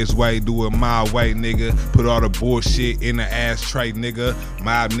 Do it his way, do it my way, nigga. Put all the bullshit in the ashtray, nigga.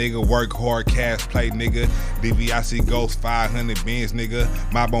 My nigga, work hard, cash play, nigga. DVIC Ghost 500 bins, nigga.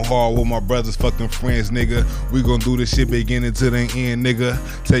 Mobbing hard with my brothers, fucking friends, nigga. We gon' do this shit beginning to the end, nigga.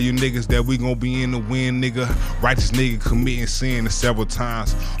 Tell you niggas that we gon' be in the win, nigga. Righteous nigga committing sin several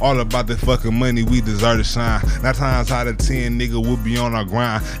times. All about the fucking money, we deserve to shine. 9 times out of 10, nigga, we'll be on our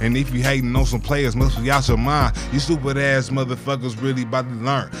grind. And if you hating on some players, must be out your mind. You stupid ass motherfuckers really about to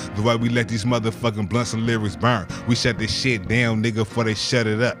learn the way we let these motherfucking blunts and lyrics burn. We shut this shit down, nigga, before they shut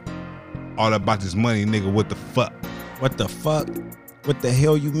it up. All about this money, nigga, what the fuck? What the fuck? What the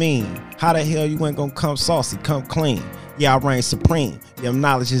hell you mean? How the hell you ain't gonna come saucy, come clean? Yeah, I reign supreme. Your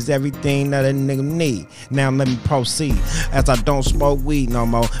knowledge is everything that a nigga need. Now let me proceed, as I don't smoke weed no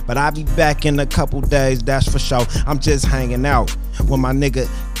more. But I'll be back in a couple days, that's for sure. I'm just hanging out with my nigga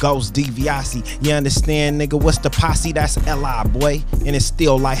Ghost DiBiase. You understand, nigga? What's the posse? That's L.I., boy. And it's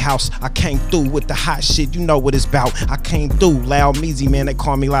still Lighthouse. I came through with the hot shit. You know what it's about. I came through loud measy, man. They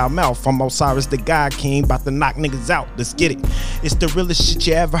call me Loud Mouth. I'm Osiris the God King. About to knock niggas out. Let's get it. It's the realest shit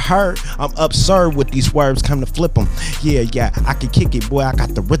you ever heard. I'm absurd with these words. Come to flip them. Yeah, I can kick it, boy. I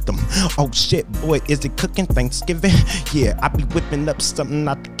got the rhythm. Oh shit, boy. Is it cooking Thanksgiving? Yeah, I be whipping up something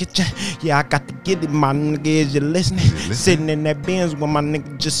out the kitchen. Yeah, I got to get it, my nigga. Is you listening? Sitting in that Benz when my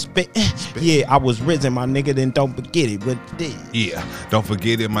nigga just spitting. Yeah, I was risen, my nigga. Then don't forget it. What it did. Yeah, don't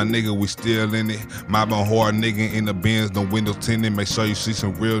forget it, my nigga. We still in it. Mobbing hard, nigga, in the Benz, no windows tinted. Make sure you see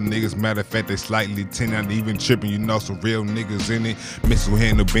some real niggas. Matter of fact, they slightly tinted. Not even tripping, you know, some real niggas in it. Missile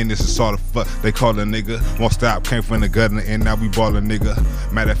handle business is all the fuck they call a nigga. Won't stop, came from the gutter, and now we ballin', nigga.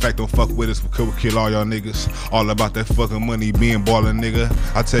 Matter of fact, don't fuck with us, because we kill all y'all niggas. All about that fucking money, being ballin', nigga.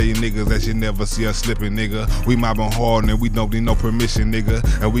 I tell you niggas that you never see us slipping, nigga. We mobbing hard and we don't need no permission, nigga.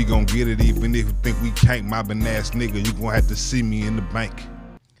 And we gon' get it even if you think we can't. Mobbing ass nigga, you gon' have to see me in the bank.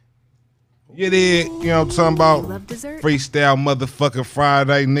 You did, you know what I'm talking about? Freestyle motherfucking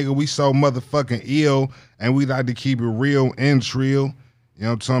Friday, nigga. We so motherfucking ill and we like to keep it real and trill. You know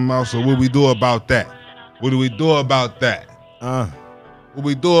what I'm talking about? So what we do about that? What do we do about that? What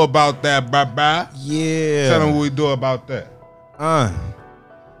we do about that, bye-bye? Yeah. Tell them what we do about that.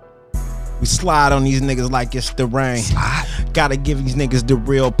 We slide on these niggas like it's the rain. Gotta give these niggas the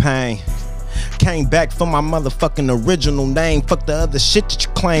real pain. Came back for my motherfucking original name. Fuck the other shit that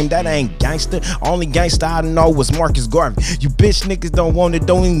you claim, that ain't gangster. Only gangster I know was Marcus Garvey. You bitch niggas don't want it,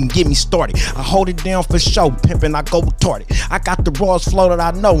 don't even get me started. I hold it down for show, pimpin', I go retarded. I got the rawest flow that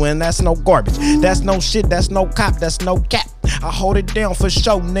I know, and that's no garbage. That's no shit, that's no cop, that's no cap. I hold it down for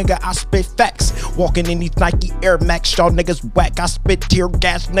show, nigga, I spit facts. Walking in these Nike Air Max, y'all niggas whack. I spit tear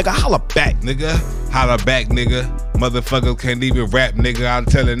gas, nigga, holla back. Nigga, holla back, nigga. Motherfuckers can't even rap, nigga. I'm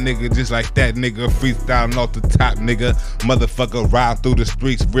telling nigga just like that, nigga. Freestyling off the top, nigga. Motherfucker ride through the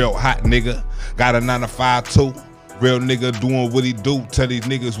streets real hot, nigga. Got a 9 to 5 too. Real nigga doing what he do. Tell these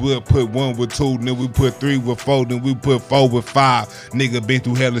niggas we'll put 1 with 2, then we put 3 with 4, then we put 4 with 5. Nigga been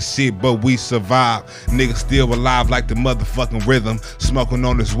through hella shit, but we survived. Nigga still alive like the motherfucking rhythm. Smoking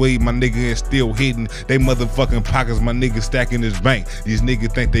on this weed, my nigga is still hitting. They motherfucking pockets, my nigga stacking his bank. These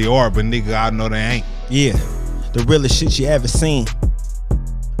niggas think they are, but nigga, I know they ain't. Yeah, the realest shit you ever seen.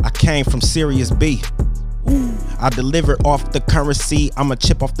 I came from Sirius B. I delivered off the currency. I'm a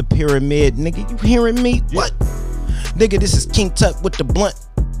chip off the pyramid. Nigga, you hearing me? What? Nigga, this is King Tut with the blunt.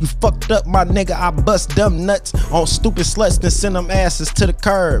 You fucked up, my nigga. I bust dumb nuts on stupid sluts, then send them asses to the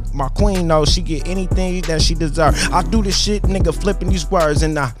curb. My queen knows she get anything that she deserve. I do this shit, nigga, flipping these words,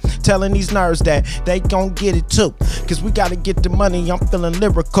 and I telling these nerds that they gon' get it too. Cause we gotta get the money. I'm feeling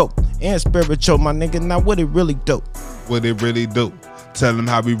lyrical and spiritual, my nigga. Now what it really do? What it really do? Tell them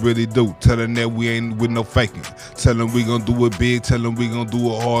how we really do. Tell them that we ain't with no faking. Tell them we gon' do it big. Tell them we gon'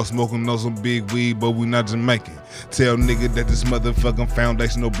 do it hard. Smoking on some big weed, but we not Jamaican. Tell nigga that this motherfucking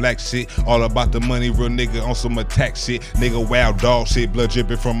foundational black shit all about the money, real nigga on some attack shit. Nigga wild dog shit, blood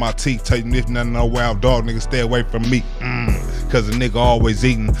dripping from my teeth. Tell you if nothing no wild dog, nigga stay away from me. Cause a nigga always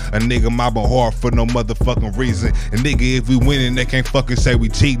eating. A nigga mobbing hard for no motherfucking reason. And nigga, if we winning, they can't fucking say we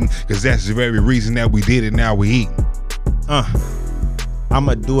cheating. Cause that's the very reason that we did it, now we eating.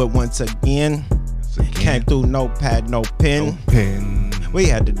 I'ma do it once again. Came through no pad, no pen. We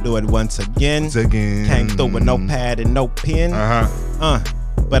had to do it once again. Came through with no pad and no pen.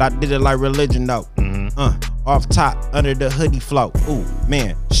 But I did it like religion though. Off top, under the hoodie flow. Ooh,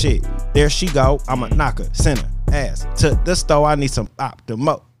 man, shit. There she go. I'ma knock her, send her ass to the store. I need some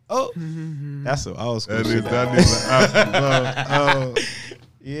Optimo. Oh, that's some old school shit.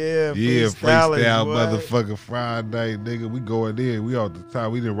 Yeah, freestyle motherfucking Friday, nigga. We going in. We off the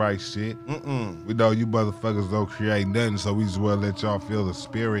top. We didn't write shit. We know you motherfuckers don't create nothing, so we just want to let y'all feel the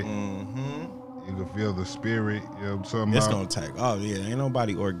spirit. You can feel the spirit. You know what I'm talking it's about? It's gonna take. Oh yeah, ain't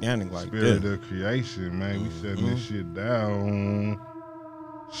nobody organic like spirit this. Of creation, man. We shutting this shit down.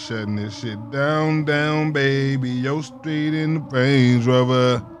 Shutting this shit down, baby. Yo, street in the Range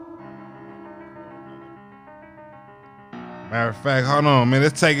Rover. Matter of fact, hold on, man.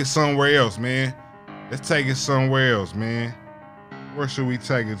 Let's take it somewhere else, man. Let's take it somewhere else, man. Where should we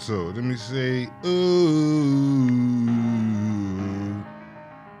take it to? Let me see. Ooh.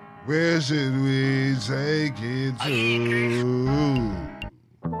 Where should we take it to?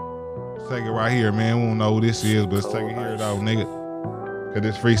 Let's take it right here, man. We don't know who this is, but let's take it here, though, nigga. Cause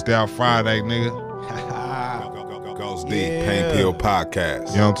it's Freestyle Friday, nigga. Ghost D, Pain Pill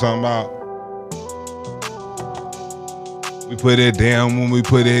Podcast. You know what I'm talking about? We put it down when we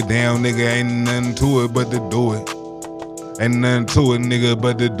put it down, nigga. Ain't nothing to it but to do it. Ain't nothing to it, nigga,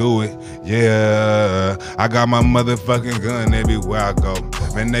 but to do it. Yeah, I got my motherfucking gun everywhere I go.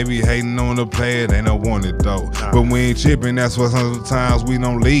 Man, they be hating on the player, they don't want it though. But we ain't tripping, that's why sometimes we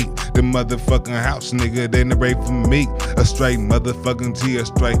don't leave the motherfucking house, nigga. They break from me. A straight motherfucking G, a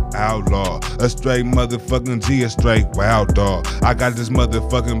straight outlaw. A straight motherfucking G, a straight wild dog. I got this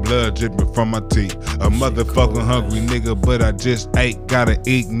motherfucking blood dripping from my teeth. A motherfucking hungry nigga, but I just ate. Gotta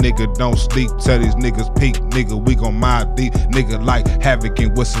eat, nigga, don't sleep. Tell these niggas peak, nigga, we gon' mind deep. Nigga like Havoc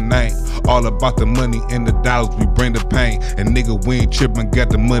and what's the name? All about the money and the dollars, we bring the pain. And nigga, we ain't tripping, got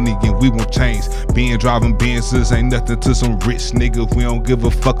the money and we won't change. Being driving Benzes ain't nothing to some rich niggas. We don't give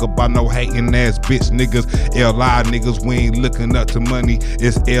a fuck about no hating ass bitch niggas. LI niggas, we ain't looking up to money.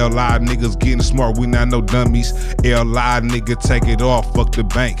 It's LI niggas getting smart, we not no dummies. LI nigga, take it off, fuck the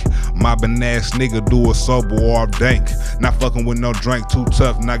bank. Mobbing ass nigga, do a sober or dank. Not fucking with no drink, too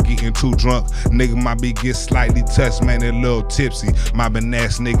tough, not getting too drunk. Nigga might be get slightly touched, man, a little tipsy. Mobbing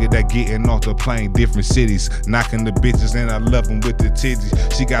ass nigga that getting off the plane, different cities. Knocking the bitches and I love them with the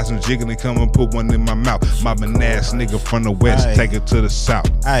titties. She got some jiggling, come and put one in my mouth. Mobbing ass nigga from the west, take it to the south.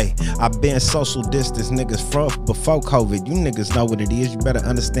 Hey, I been social distance niggas from before COVID. You niggas know what it is, you better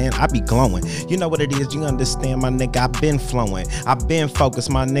understand. I be glowing. You know what it is, you understand, my nigga. I been flowing, I been focused,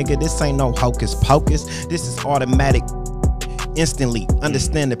 my nigga. This ain't no hocus pocus. This is automatic. Instantly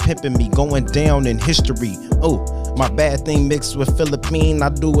understand the pimping me going down in history. Oh, my bad thing mixed with Philippine. I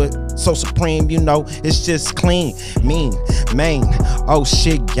do it so supreme, you know, it's just clean, mean, main. Oh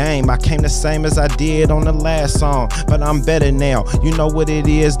shit, game. I came the same as I did on the last song, but I'm better now. You know what it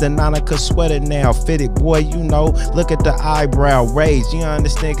is, the Nanika sweater now. Fitted boy, you know, look at the eyebrow raise. You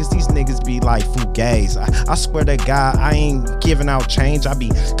understand, cause these niggas be like fugazi. I swear to God, I ain't giving out change. I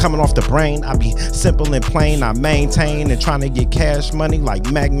be coming off the brain. I be simple and plain. I maintain and trying to get cash money like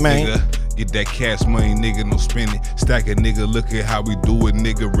Mac Man. Nigga, get that cash money, nigga, don't spend it. Stack it, nigga, look at how we do it,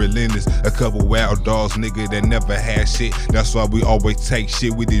 nigga, relentless. A couple wild dogs, nigga, that never had shit. That's why we always take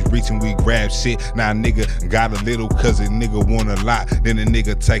shit. We just reach and we grab shit. Now nigga got a little cause a nigga want a lot. Then a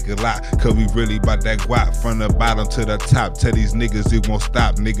nigga take a lot cause we really bout that guap. From the bottom to the top, tell these niggas it won't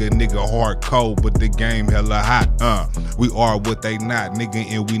stop. Nigga hard cold, but the game hella hot. We are what they not,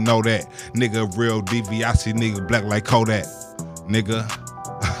 nigga, and we know that. Nigga real DVIC, nigga black like Kodak. Nigga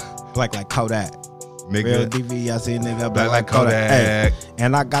Black like Kodak. Nigga. Real DV, I see nigga black like Kodak. Hey,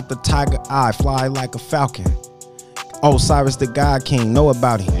 and I got the tiger eye, fly like a falcon. Osiris the God King, know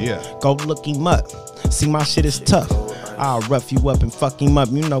about him. Yeah. Go look him up. See, my shit is tough. I'll rough you up and fuck him up.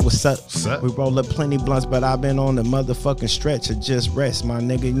 You know what's up. We roll up plenty blunts, but I've been on the motherfucking stretch of just rest, my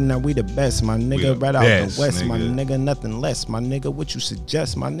nigga. You know we the best, my nigga. Right out the west, nigga. My nigga. Nothing less, my nigga. What you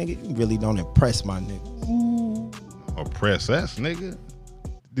suggest, my nigga? You really don't impress, my nigga. Oppress us, nigga.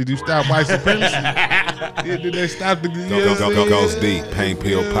 Did you stop white supremacy? Did they stop the Goes Deep, Pain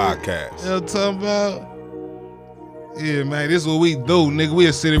Pill Podcast. You know what I'm talking about? Yeah, man, this is what we do, nigga.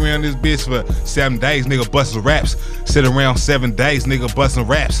 We'll sit around this bitch for 7 days, nigga, busting raps. Sit around 7 days, nigga, busting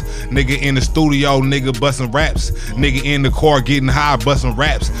raps. Nigga in the studio, nigga, busting raps. Nigga in the car getting high, busting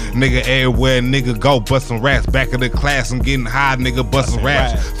raps. Nigga everywhere, nigga, go busting raps. Back of the class, I'm getting high, nigga, busting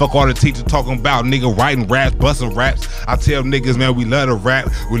raps. Fuck all the teacher talking about, nigga, writing raps, busting raps. I tell niggas, man, we love to rap.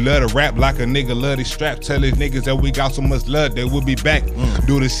 We love to rap like a nigga love these straps. Tell these niggas that we got so much love that we'll be back.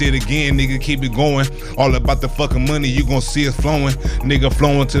 Do this shit again, nigga, keep it going. All about the fucking money, you gon' see us flowing. Nigga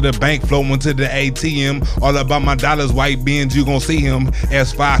flowing to the bank, flowing to the ATM. All about my dollars, white Benz, you gon' see him.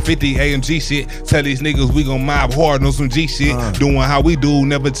 S550 AMG shit. Tell these niggas we gon' mob hard on some G shit. Doing how we do,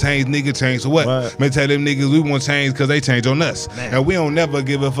 never change, nigga, change to what? Man, tell them niggas we won't change cause they change on us. Man. And we don't never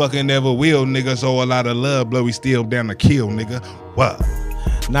give a fucking never will, nigga. So a lot of love, but we still down to kill, nigga. What?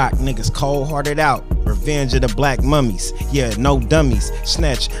 Knock niggas cold-hearted out. Revenge of the black mummies. Yeah, no dummies.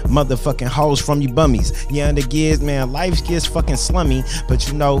 Snatch motherfucking hoes from you bummies. Yeah, and the gigs, man, life gets fucking slummy. But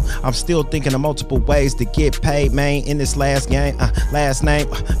you know, I'm still thinking of multiple ways to get paid, man. In this last game, last name,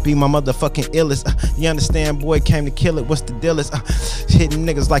 be my motherfucking illest. You understand, boy, came to kill it. What's the deal is? Hitting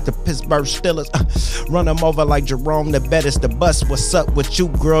niggas like the Pittsburgh Steelers. Run them over like Jerome the Bettis. The bus, what's up with you,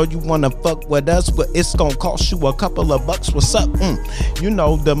 girl? You wanna fuck with us? But it's gonna cost you a couple of bucks. What's up? You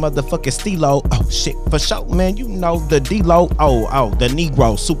know the motherfucking Stilo. Oh shit, for sure, man. You know the D-Lo. Oh, the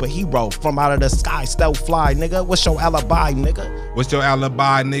Negro superhero from out of the sky, still fly, nigga. What's your alibi, nigga? What's your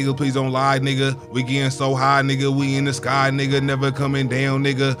alibi, nigga? Please don't lie, nigga. We getting so high, nigga. We in the sky, nigga. Never coming down,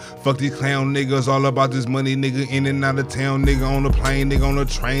 nigga. Fuck these clown niggas. All about this money, nigga. In and out of town, nigga. On the plane, nigga. On the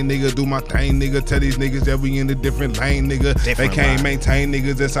train, nigga. Do my thing, nigga. Tell these niggas that we in a different lane, nigga. They can't maintain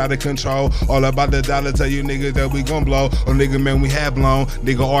niggas that's out of control. All about the dollar. Tell you niggas that we gon' blow. Oh, nigga, man, we have blown.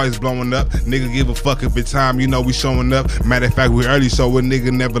 Nigga always blowing up. Nigga give a fuck fuck if it's time, you know we showing up. Matter of fact, we early, so a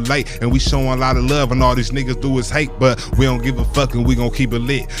nigga never late. And we showing a lot of love, and all these niggas do is hate. But we don't give a fuck, and we gon' keep it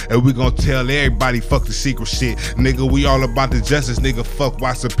lit. And we gon' tell everybody, fuck the secret shit. Nigga, we all about the justice, nigga. Fuck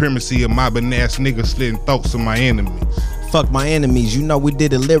white supremacy, and mobbing ass niggas slitting throats of my enemies. Fuck my enemies, you know we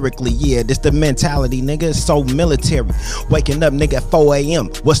did it lyrically. Yeah, this the mentality, nigga. It's so military. Waking up, nigga, at 4 a.m.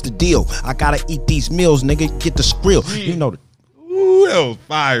 What's the deal? I gotta eat these meals, nigga. Get the skrill. You know the. Ooh, that was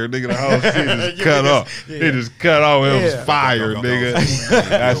fire, nigga. The whole shit just cut off. It just cut off. It was fire, nigga.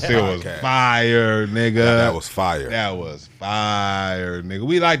 That shit was fire, nigga. That was fire. That was fire, nigga.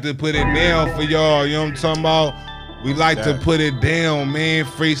 We like to put it down for y'all. You know what I'm talking about? We like to put it down, man.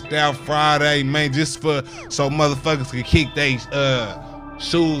 Freestyle Friday, man, just for so motherfuckers can kick their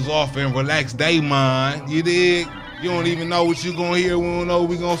shoes off and relax their mind. You dig? You don't even know what you gonna hear. We don't know what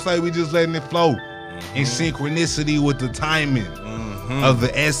we gonna say. We just letting it flow in synchronicity with the timing of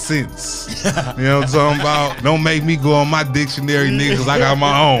the essence. You know what I'm talking about? Don't make me go on my dictionary, nigga, cause I got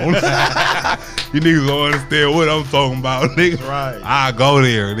my own. You niggas don't understand what I'm talking about, nigga. Right. I go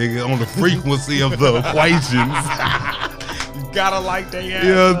there, nigga, on the frequency of the equations. You gotta like they ass.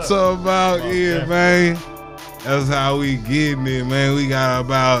 You know what I'm up. talking about? Yeah, man. That's how we getting it, man. We got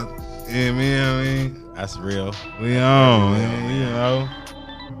about, yeah, man, I mean, That's real. we on, man, you know.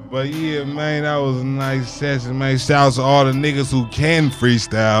 But yeah, man, that was a nice session, man. Shout out to all the niggas who can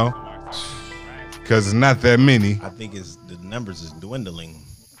freestyle. Cause it's not that many. I think it's the numbers is dwindling.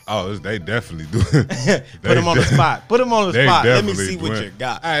 Oh, they definitely do. Put them on the spot. Put them on the They spot. Let me definitely see what do. you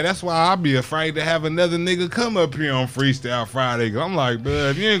got. Hey, that's why I be afraid to have another nigga come up here on Freestyle Friday. 'Cause I'm like, bro,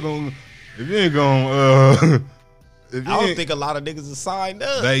 if you ain't gonna, if you I don't ain't- think a lot of niggas are signed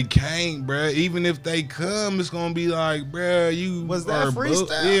up. they can't, bro. Even if they come, it's gonna be like, bro, you Was that are freestyle?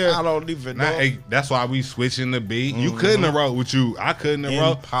 booked. Yeah, I don't even know. Nah, hey, that's why we switching the beat. You couldn't have wrote with you. I couldn't have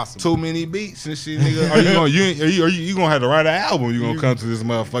wrote Impossible. too many beats and shit, nigga. Are you gonna have to write an album? You gonna come to this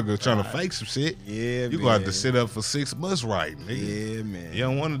motherfucker trying to fake some shit? Yeah, You gonna have to sit up for 6 months writing, nigga. Yeah, man. You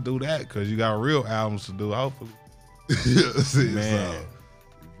don't want to do that because you got real albums to do, hopefully. Man. Man.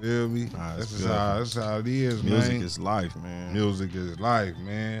 You feel me? Nah, it's That's how it is, Music man. is life, man. Music is life,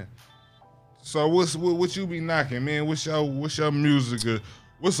 man. So what you be knocking, man? What's your music?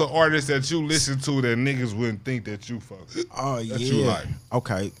 What's the artist that you listen to that niggas wouldn't think that you fuck? Oh that yeah. you like?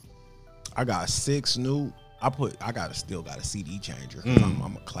 Okay. I got 6 new. Still got a CD changer. 'Cause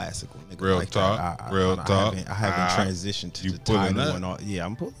I'm a classical nigga. Real like talk, that. real talk. I haven't transitioned to you the pulling title up. and all. Yeah,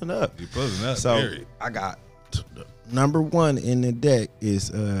 I'm pulling up. You pulling up, So period. I got number 1 in the deck is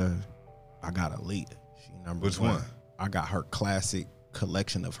I got Aaliyah. She number Which 1. one? I got her classic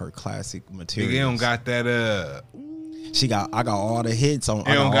collection of her classic Nigga, materials. he don't got that I got all the hits on.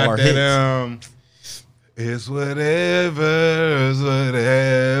 he I don't got all got her that hits. it's whatever, it's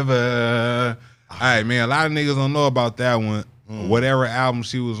whatever. All right, man. A lot of niggas don't know about that one. Whatever album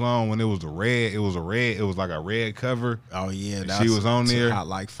she was on when it was it was like a red cover. Oh yeah, She was on to there. Hot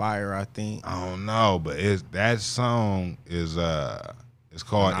Like Fire, I think. I don't know, but that song is it's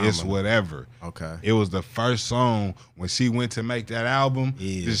called It's Phenomenal. Whatever. Okay. It was the first song when she went to make that album.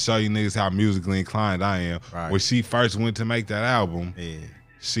 Yeah. Just to show you niggas how musically inclined I am. Right. When she first went to make that album, Yeah.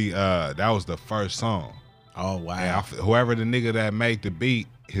 she that was the first song. Oh wow. And whoever the nigga that made the beat,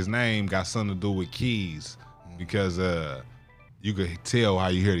 his name got something to do with keys because you could tell how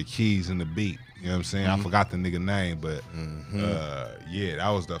you hear the keys in the beat. You know what I'm saying? I forgot the nigga name, but yeah, that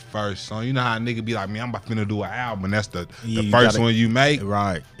was the first song. You know how a nigga be like, man, I'm about to do an album, and that's the Yeah, you first gotta- one you make.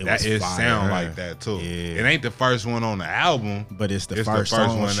 Right. That it fire. sound like that too. Yeah. It ain't the first one on the album, But it's the first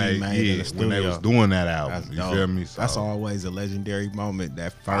song she they made in the when they studio. was doing that album. That's You dope. feel me? So, That's always a legendary moment.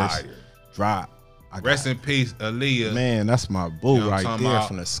 That first Fire. drop. I got- Rest in peace, Aaliyah. Man, that's my boo You know what I'm right talking there about?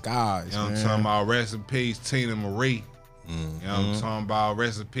 from the skies. You know what I'm man. talking about? Rest in peace, Tina Marie. You know what Mm-hmm. I'm talking about?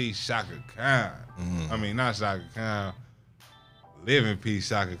 Rest in peace, Shaka Khan. I mean, not Shaka Khan. Live in peace,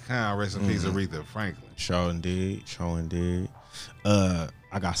 Shaka Khan. Rest in peace, Aretha Franklin. Show and did.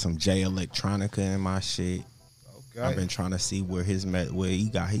 I got some J Electronica in my shit. Okay. I've been trying to see where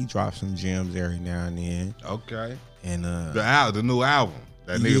he drops some gems every now and then. Okay. And The new album.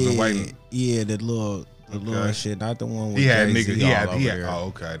 That niggas been waiting. Yeah, the little Okay. shit, not the one with He had Jay-Z niggas. He had. all He over had. there. Oh,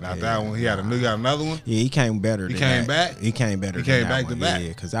 okay. Not Yeah. that one. He got another one. Yeah, he came better. He than came that. back? He came better. He than came that back one. to back. Yeah,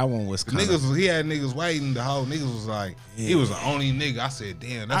 because that one was The kind niggas. He had niggas waiting. The whole niggas was like, he was the only nigga. I said,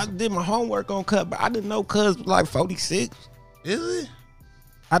 damn. I That's did my homework on Cuz, but I didn't know Cuz was like 46. is it?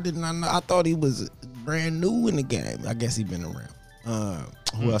 I did not know. I thought he was brand new in the game. I guess he been around.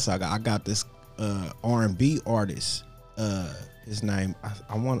 Who else I got? I got this R&B artist. His name.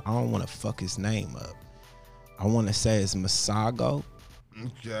 I don't want to fuck his name up. I want to say it's Masago.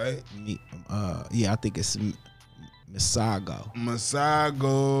 Okay. Yeah, I think it's Masago.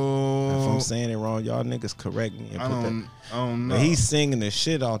 Masago. If I'm saying it wrong, y'all niggas correct me. And I don't know. But he's singing the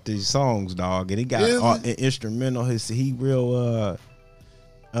shit off these songs, dog, and he got an instrumental. He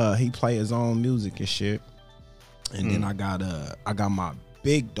play his own music and shit. And then I got my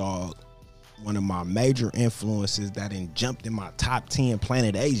big dog. One of my major influences that jumped in my top 10.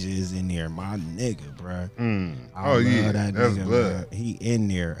 Planet Asia is in there, my nigga, bro. I love that that's nigga, blood. man. He in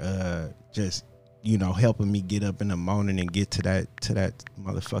there, just helping me get up in the morning and get to that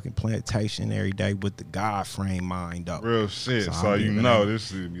motherfucking plantation every day with the God frame mind, though. Real shit. So I'm you living know in-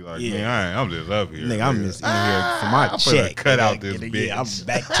 this shit be like, Yeah. man, I'm just up here. Nigga, I'm just in here for my I'm finna check. cut out nigga. this Yeah, I'm bitch.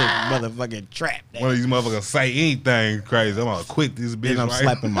 back to the motherfucking trap. One of these motherfuckers say anything crazy, I'm gonna quit this bitch. Then I'm right?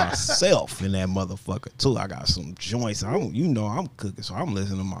 slapping myself in that motherfucker too. I got some joints. I'm cooking, so I'm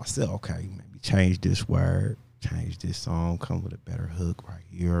listening to myself. Okay, maybe change this word, change this song, come with a better hook right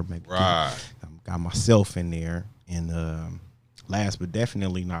here. Maybe Right. got myself in there. And last but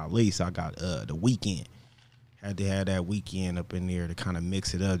definitely not least, I got The Weeknd. Had to have that Weeknd up in there to kind of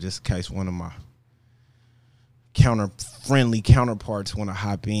mix it up, just in case one of my friendly counterparts want to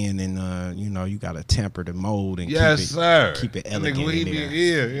hop in, and you got to temper the mold and Sir. keep it That elegant nigga, in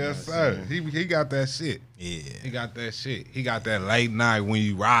there. yes, sir. He got that shit. Yeah. He got that shit. He got that late night when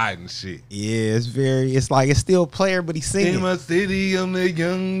you ride and shit. Yeah, it's like it's still player, but he's singing. In my city, I'm the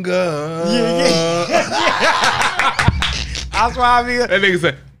younger. That's why I mean, That nigga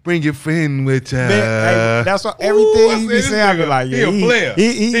said, bring your friend with you. that's why everything he be this saying, I be nigga, like, he yeah, a player.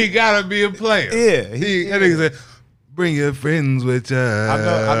 he- He gotta be a player. Yeah, That nigga said, bring your friends with you.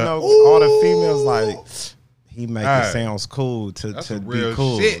 I know all the females like he make Alright. it sounds cool to That's be some real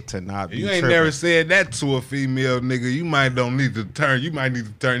cool, shit. to not be You ain't tripping. never said that to a female nigga. You might need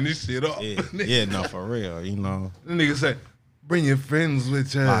to turn this shit off. Yeah, no, for real, The nigga said, bring your friends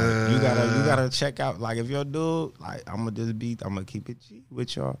with you. Like, you gotta check out. Like if your dude, like I'm gonna keep it G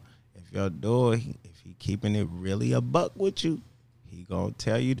with y'all. If your dude, if he keeping it really a buck with you, he gonna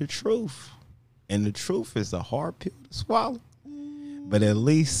tell you the truth, and the truth is a hard pill to swallow. But at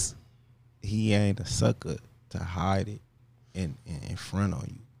least he ain't a sucker to hide it in front of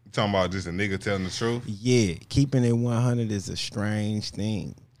you. You talking about just a nigga telling the truth? Yeah, keeping it 100 is a strange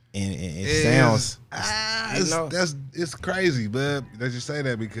thing, and it sounds. It's crazy, but that you say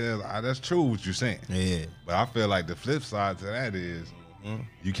that because that's true what you're saying. Yeah. But I feel like the flip side to that is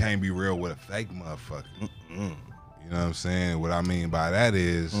you can't be real with a fake motherfucker. You know what I'm saying? What I mean by that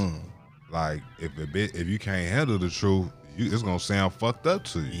is like if you can't handle the truth, it's gonna sound fucked up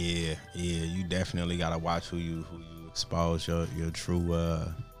to you. Yeah, you definitely gotta watch who you expose your true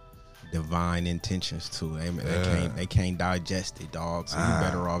divine intentions to. They can't digest it, dog. So you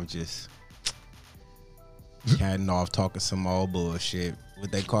better off just catting off, talking some old bullshit.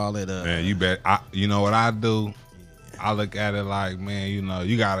 What they call it? Man, you bet. You know what I do? I look at it like, man,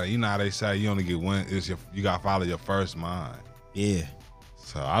 you gotta, how they say you only get one. You gotta follow your first mind. Yeah,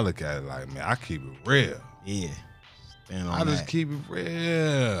 So I look at it like, man, I keep it real. yeah. Stand on I just that. keep it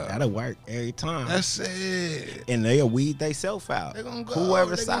real. That'll work every time. That's it. And they'll weed theyself out. They gonna go.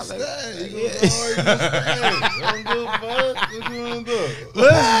 Whoever they gonna solid. stay. Yeah. They gonna do fuck. What you gonna do?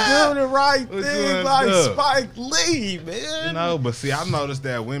 Let's do the right What you thing gonna like do? Spike Lee, man. You know, but see, I noticed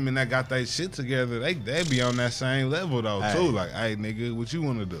that women that got their shit together, they be on that same level though Hey. too. Like, hey, nigga, what you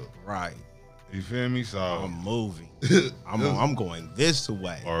wanna do? Right. You feel me? So, I'm moving. I'm going this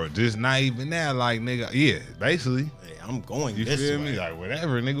way. or just not even that. Like, nigga, yeah, basically. Hey, I'm going You this feel way. me? Like,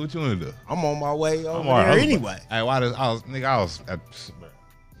 whatever, nigga, what you wanna do? I'm on my way over all right. there anyway. Hey, I was at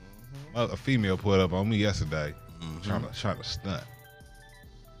a female put up on me yesterday, trying to stunt.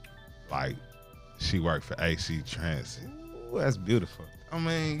 Like, she worked for AC Transit. Ooh, that's beautiful. I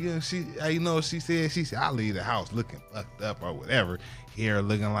mean, yeah, she said, I leave the house looking fucked up or whatever, hair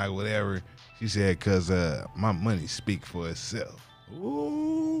looking like whatever. She said, cause my money speak for itself.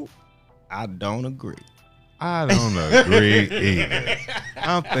 Ooh, I don't agree. I don't agree either.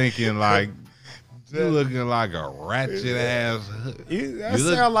 I'm thinking like, you looking like a ratchet ass. That You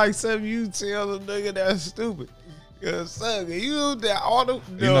look- sound like something you tell a nigga that's stupid. Cause son, you that all the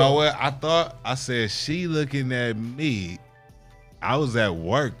You know what? I said she looking at me. I was at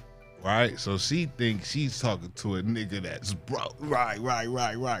work, right? So she thinks she's talking to a nigga that's broke. Right.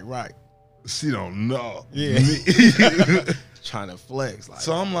 She don't know. Yeah. me. Trying to flex like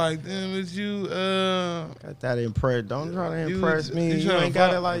So I'm like, damn, it's you. got that impress. Don't try to You- impress me. You tryna ain't got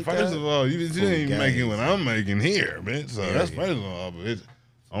fuck- it like First that. of all, you ain't Full making games. what I'm making here, bitch. So Yeah, that's yeah. first of all. But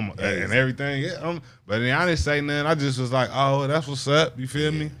and everything. Yeah, but then I didn't say nothing. I just was like, oh, that's what's up. You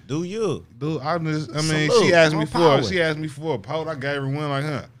feel me? Do you? Dude, I mean, Salute. she asked More me power. for a post. I gave her one like,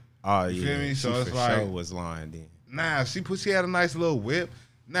 huh? Oh, You yeah. feel me? So she it's for like- sure was lying then. Nah, she had a nice little whip.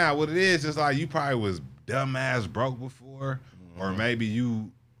 Nah, what it is like you probably was dumbass broke before, or maybe you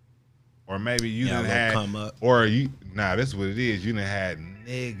done had come up. or you. Nah, that's what it is. You done had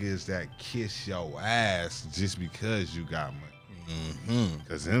niggas that kiss your ass just because you got money.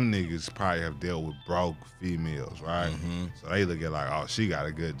 Cause them niggas probably have dealt with broke females, right? So they look at like, oh, she got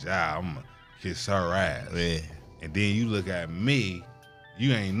a good job. I'm gonna kiss her ass. Yeah. And then you look at me,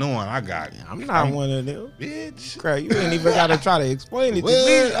 you ain't knowing I got. I'm not one of them. Bitch. Crap, you ain't even got to try to explain it to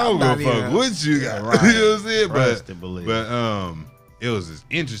Well, me. I don't not give a fuck even- what you got. Right. You know what I'm saying? Trust to believe. But it was just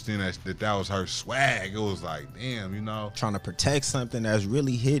interesting that was her swag. It was like, damn, you know. Trying to protect something that's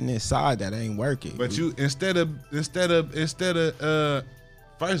really hidden inside that ain't working. But you instead of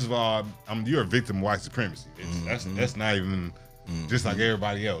first of all, you're a victim of white supremacy. That's not even just like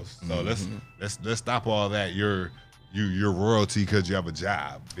everybody else. So let's stop all that. You're royalty because you have a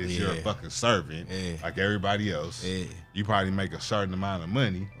job. Bitch, you're a Yeah. fucking servant like everybody else. Yeah. You probably make a certain amount of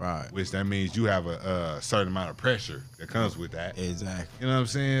money, Right. which that means you have a certain amount of pressure that comes with that. Exactly. You know what I'm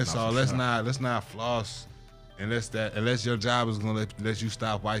saying? So for let's sure. not floss unless your job is gonna let you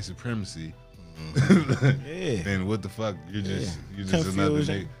stop white supremacy. Yeah. Then what the fuck? You're just Confusion. another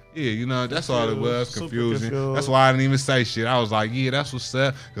nigga. Yeah, you know, that's all it was, Super confusion. confused. That's why I didn't even say shit. I was like, yeah, that's what's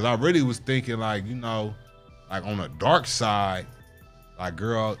up. Because I really was thinking, like, you know, like on the dark side, like,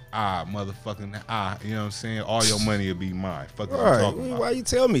 girl, motherfucking, you know what I'm saying? All your money will be mine. Fuck what you Right. talking about. Why you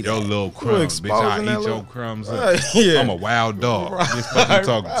tell me that? Your little You crumbs, bitch. I exposing that eat your little- crumbs Right, up. yeah. I'm a wild dog. Right, Bitch, fuck you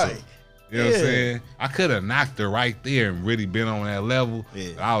talking right. to. You know what I'm Yeah. saying? I could have knocked her right there and really been on that level.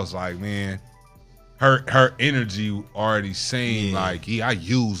 Yeah. But I was like, man, her energy already seemed Yeah. like, I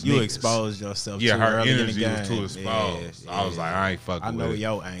use You niggas. exposed yourself Yeah, too her early in the energy was game. too exposed. Yeah, So I was like, I ain't fucking I know with it.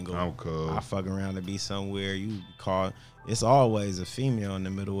 your angle. I'm cool. I fuck around to be somewhere you call. It's always a female in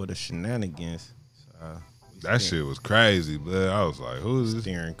the middle of the shenanigans. So, That shit was crazy, but I was like, who is this?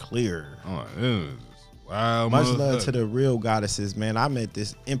 steering clear. I'm like, this is wild. Much love motherfucker. to the real goddesses, man. I met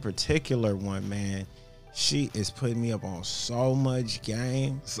this in particular one, man. She is putting me up on so much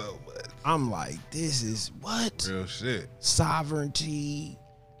game. So much. I'm like, this is what? Real shit. Sovereignty,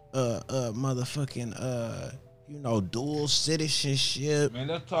 motherfucking, dual citizenship. Man,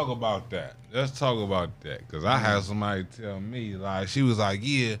 let's talk about that. Because I had somebody tell me, like, she was like,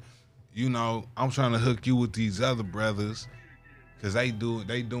 yeah, you know, I'm trying to hook you with these other brothers. Cause they doing.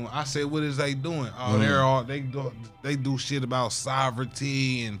 I said, what is they doing? Oh, they do shit about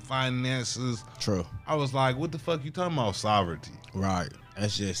sovereignty and finances. True. I was like, what the fuck you talking about sovereignty? Right.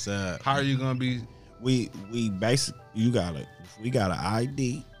 That's just How are you gonna be? we basically we got an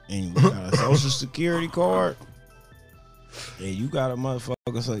ID and we got a social security card. And you got a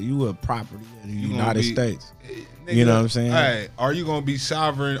motherfucker, so you a property of the You gonna United be- States. Nigga, You know what I'm saying? Hey, are you gonna be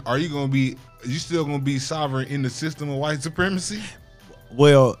sovereign? You still gonna be sovereign in the system of white supremacy?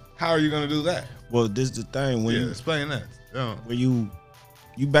 Well, How are you gonna do that? this is the thing when Yeah, you explain that. Yeah. when you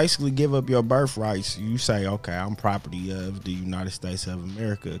basically give up your birthrights. You say, okay, I'm property of the United States of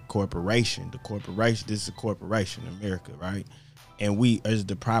America corporation. This is a corporation, America, right? And we is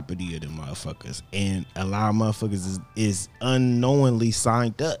the property of them motherfuckers. And a lot of motherfuckers is unknowingly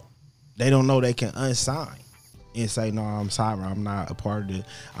signed up. They don't know they can unsign and say, no, I'm sorry, I'm not a part of it.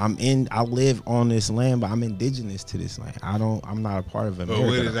 I live on this land, but I'm indigenous to this land. I'm not a part of But America.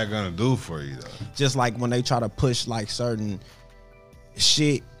 what is that gonna do for you though? Just like when they try to push like certain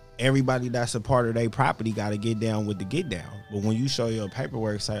shit, everybody that's a part of their property got to get down with the get down. But when you show your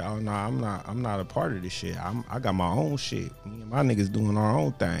paperwork, say, oh no, I'm not a part of this shit. I got my own shit. Me and my niggas doing our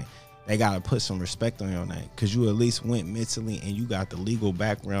own thing. They got to put some respect on your name because you at least went mentally and you got the legal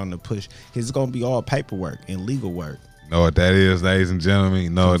background to push. Because it's gonna be all paperwork and legal work. Know what that is, ladies and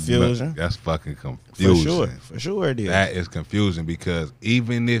gentlemen? No, Confusion. that's fucking confusion. For sure it is. That is confusion because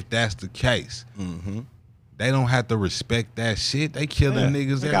even if that's the case, they don't have to respect that shit. They killing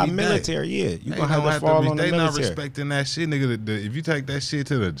niggas they every got day. military, yeah. You They gonna have don't to fall on the they not military. respecting that shit, nigga. If you take that shit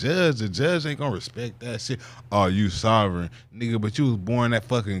to the judge ain't gonna respect that shit. Oh, you sovereign, nigga, but you was born at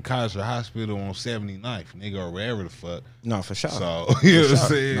fucking Kaiser Hospital on 79th, nigga, or wherever the fuck. No, for sure. So, you know what I'm sure.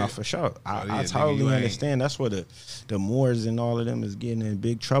 saying? No, for sure. yeah, I nigga, you totally ain't- understand. That's where the Moors and all of them is getting in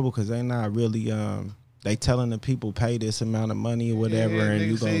big trouble because they not really they telling the people pay this amount of money or whatever, Yeah, and nigga,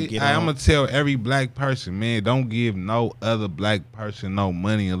 you gonna see, get. I'm on. gonna tell every black person, man, don't give no other black person no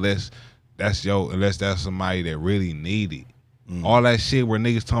money unless that's somebody that really need it. Mm. All that shit where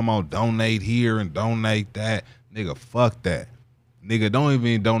niggas talking about donate here and donate that, nigga, fuck that. nigga, don't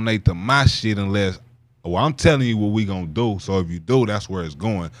even donate to my shit unless, well, I'm telling you what we gonna do. So if you do, that's where it's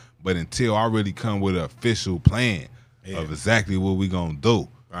going. But until I really come with an official plan of exactly what we gonna do.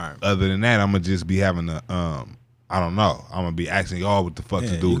 Right. Other than that, I'm gonna just be having a I don't know. I'm gonna be asking y'all what the fuck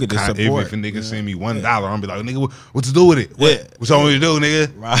to do. You could If just support. a nigga send me $1, I'm gonna be like, nigga, what to do with it? What you want me to do,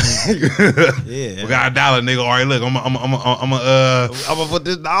 nigga? Right. Yeah. We got $1, nigga. All right, look, I'm gonna put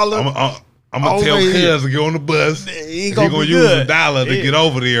this dollar. I'm gonna tell over here. Cuz to get on the bus. He gonna be use good. $1 to get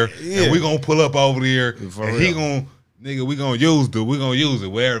over there, Yeah. and we gonna pull up over there, For and real. he gonna, nigga, we gonna use it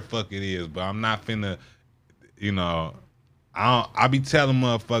wherever the fuck it is. But I'm not finna, you know, I be telling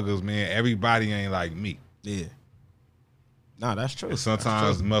motherfuckers, man, everybody ain't like me. Yeah. No, that's true.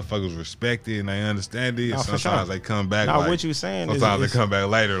 Sometimes motherfuckers respect it and they understand it. No, for Sometimes sure. they come back. No, like, what you saying is- sometimes is- they come back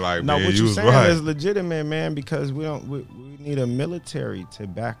later like, No, man, what you you was saying right. is legitimate, man, because we need a military to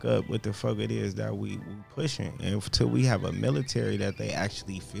back up what the fuck it is that we pushing. And until we have a military that they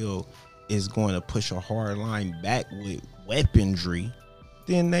actually feel is going to push a hard line back with weaponry,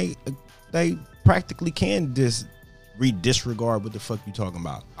 then they practically can disregard what the fuck you talking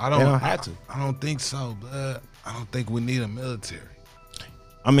about. They don't have to. I don't think so, but I don't think we need a military.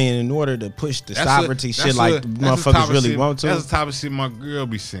 I mean, in order to push the That's sovereignty what- shit that's like what- the that's the type motherfuckers of really shit- want to. That's the type of shit my girl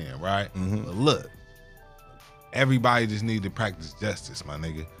be saying, right? But look, everybody just need to practice justice, my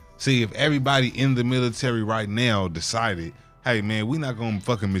nigga. See, if everybody in the military right now decided, hey, man, we not gonna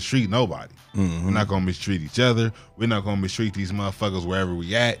fucking mistreat nobody. We're not gonna mistreat each other. We're not gonna mistreat these motherfuckers wherever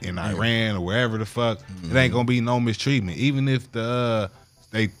we at, in Iran or wherever the fuck. It ain't gonna be no mistreatment. Even if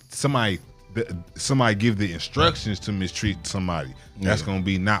somebody give the instructions to mistreat somebody, that's gonna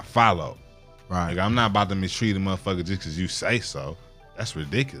be not followed. Right. Like, I'm not about to mistreat a motherfucker just because you say so. That's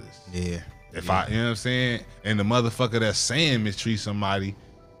ridiculous. Yeah. If I, you know what I'm saying? And the motherfucker that's saying mistreat somebody,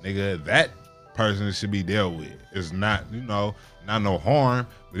 nigga, that person should be dealt with. It's not, you know, not no harm,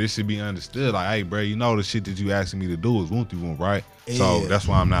 but it should be understood. Like, hey, bro, you know the shit that you asking me to do is won't you want, right? So Yeah. that's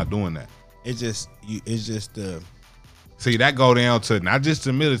why I'm not doing that. It's just the See, that go down to not just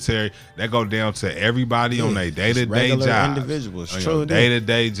the military, that go down to everybody on their day-to-day regular jobs. individuals. On True your it is.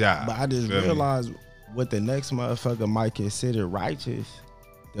 day-to-day job. But I just Feel me? realized what the next motherfucker might consider righteous,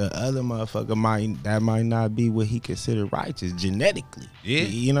 the other motherfucker might not be what he considered righteous genetically. Yeah,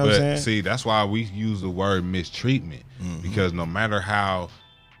 You know what I'm saying? See, that's why we use the word mistreatment, because no matter how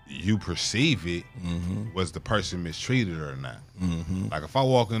you perceive it, was the person mistreated or not? Like if I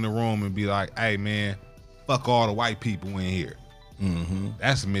walk in the room and be like, "Hey, man, fuck all the white people in here,"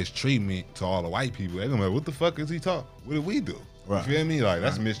 that's mistreatment to all the white people. They're gonna be like, "What the fuck is he talking? What did we do?" Right. You feel me? Like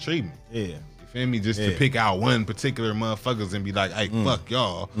that's mistreatment. Yeah. You feel me? Just to pick out one particular motherfuckers and be like, "Hey, fuck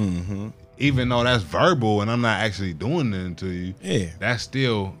y'all." Even though that's verbal and I'm not actually doing nothing to you, that's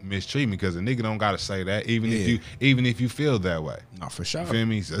still mistreatment because a nigga don't gotta say that. Even if you feel that way, No, for sure. you feel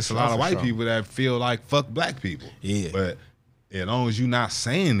me? There's a lot of For white sure. people that feel like fuck black people. Yeah. But as long as you not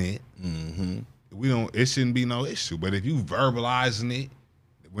saying it, it shouldn't be no issue. But if you verbalizing it,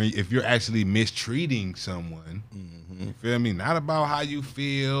 if you're actually mistreating someone, you feel me? Not about how you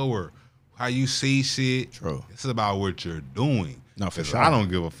feel or how you see shit. True. It's about what you're doing. No, for 'Cause sure. I don't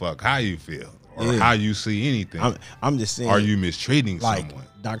give a fuck how you feel or Yeah. how you see anything. I'm just saying. Are you mistreating like someone?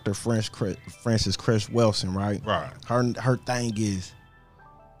 Dr. Francis Chris Wilson, right? Right. Her thing is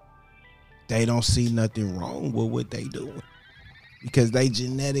they don't see nothing wrong with what they doing because they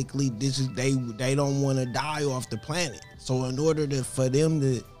genetically they don't want to die off the planet. So in order for them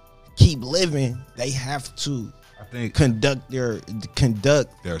to keep living, they have to I think conduct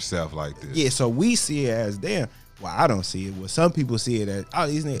their self like this. Yeah, so we see it as damn. Well, I don't see it. Well, some people see it as, oh,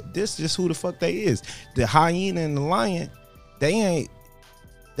 these niggas, this just who the fuck they is. The hyena and the lion, they ain't.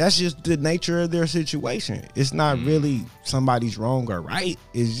 That's just the nature of their situation. It's not really somebody's wrong or right.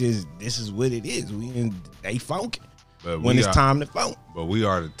 It's just this is what it is. They funky But when we it's are- time to funk. But we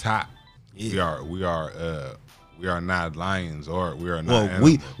are the top. Yeah. We are not lions or we are not Well,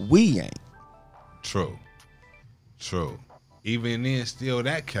 animals. we ain't. True. Even then, still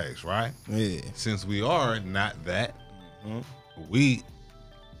that case, right? Yeah. Since we are not that, we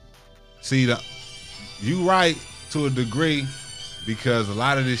see you right to a degree because a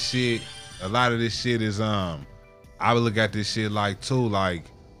lot of this shit is I would look at this shit like too, like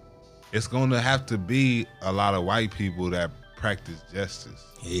it's gonna have to be a lot of white people that practice justice.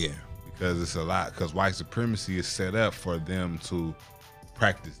 Yeah. Because it's a lot, because white supremacy is set up for them to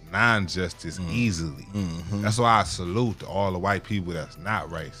practice non-justice easily. That's why I salute to all the white people that's not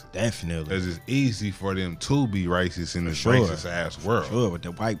racist. Definitely. Because it's easy for them to be racist in this sure. racist ass world. Sure, with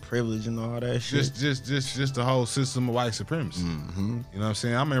the white privilege and all that shit. Just the whole system of white supremacy. You know what I'm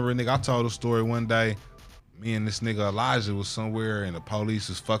saying? I remember, nigga, I told a story one day. me and this nigga Elijah was somewhere and the police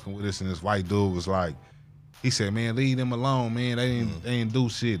was fucking with us and this white dude was like, he said, man, leave them alone, man. They didn't do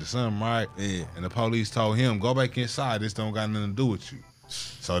shit or something, right? Yeah. And the police told him, go back inside. This don't got nothing to do with you.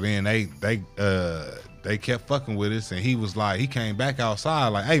 So then they kept fucking with us, and he was like, he came back outside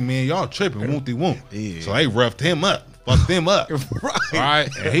like, hey man, y'all tripping, woonty woon. Yeah. So they roughed him up, fucked him up, Right. right?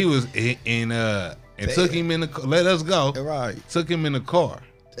 And he was and took him in the let us go, Right. took him in the car.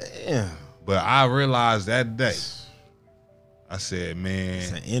 Damn. But I realized that day, I said, man,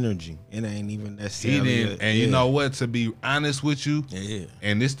 It's an energy. It ain't even he necessarily. didn't. And you know what? To be honest with you, Yeah.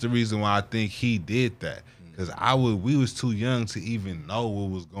 and this the reason why I think he did that. Cause we was too young to even know what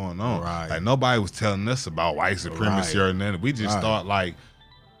was going on. Right. Like nobody was telling us about white supremacy Right. or nothing. We just Right. thought like,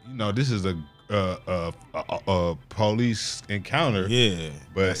 you know, this is a police encounter. Yeah.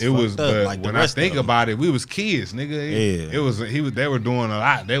 But That's it was. fucked up, But like the when I rest think of them. about it, we was kids, nigga. Yeah. They were doing a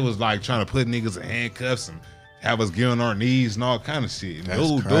lot. They was like trying to put niggas in handcuffs and have us get on our knees and all kind of shit. And That's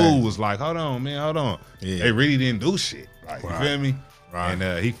dude crazy. was like, hold on, man, hold on. Yeah. They really didn't do shit. Like, Right. you feel me? Right.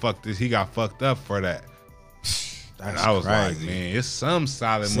 And he got fucked up for that. And That's I was like, crazy. man, it's some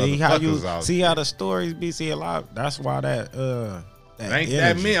solid See how motherfuckers out see there. how the stories be. See a lot. That's why that Ain't that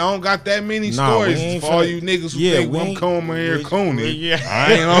energy. many? I don't got that many Nah, we stories ain't for all finna- you niggas who Yeah, think we I'm ain't- coming here we- cooning. yeah.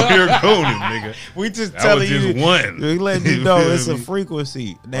 I ain't on here cooning, nigga. We just That telling was just you one. We letting you You know feel it's a me?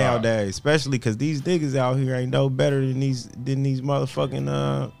 frequency nowadays, especially because these niggas out here ain't no better than these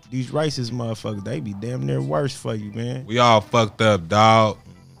motherfucking these racist motherfuckers. They be damn near worse for you, man. We all fucked up, dog.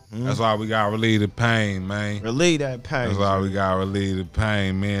 Mm-hmm. That's why we got to relieve the pain, man. Relieve that pain. That's why we got to relieve the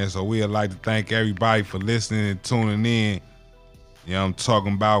pain, man. So we'd like to thank everybody for listening and tuning in. You know what I'm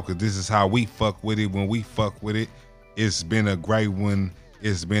talking about? Because this is how we fuck with it when we fuck with it. It's been a great one.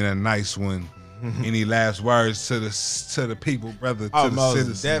 It's been a nice one. Any last words to the people, brother, to Oh, the most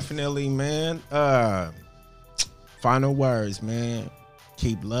citizens? definitely, man. Final words, man.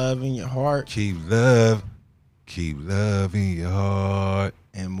 Keep love in your heart Keep love in your heart,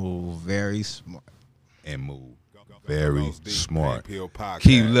 and move very smart. and move very Goes deep, smart. Pain Pill Podcast.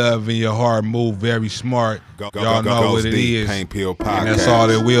 Keep love in your heart, move very smart. Y'all know Goes what it deep, is. Pain Pill And that's Podcast. all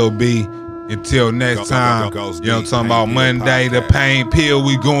it will be. Until next time, Goes you know what I'm deep, talking Pain about Pill Monday, the Podcast. Pain Pill.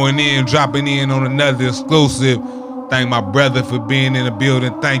 We going in, dropping in on another exclusive. Thank my brother for being in the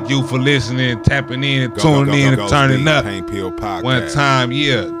building. Thank you for listening, tapping in, and tuning in, and Goes turning deep, up. Pain Pill Podcast. One time,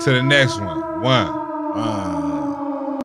 yeah, to the next one. One.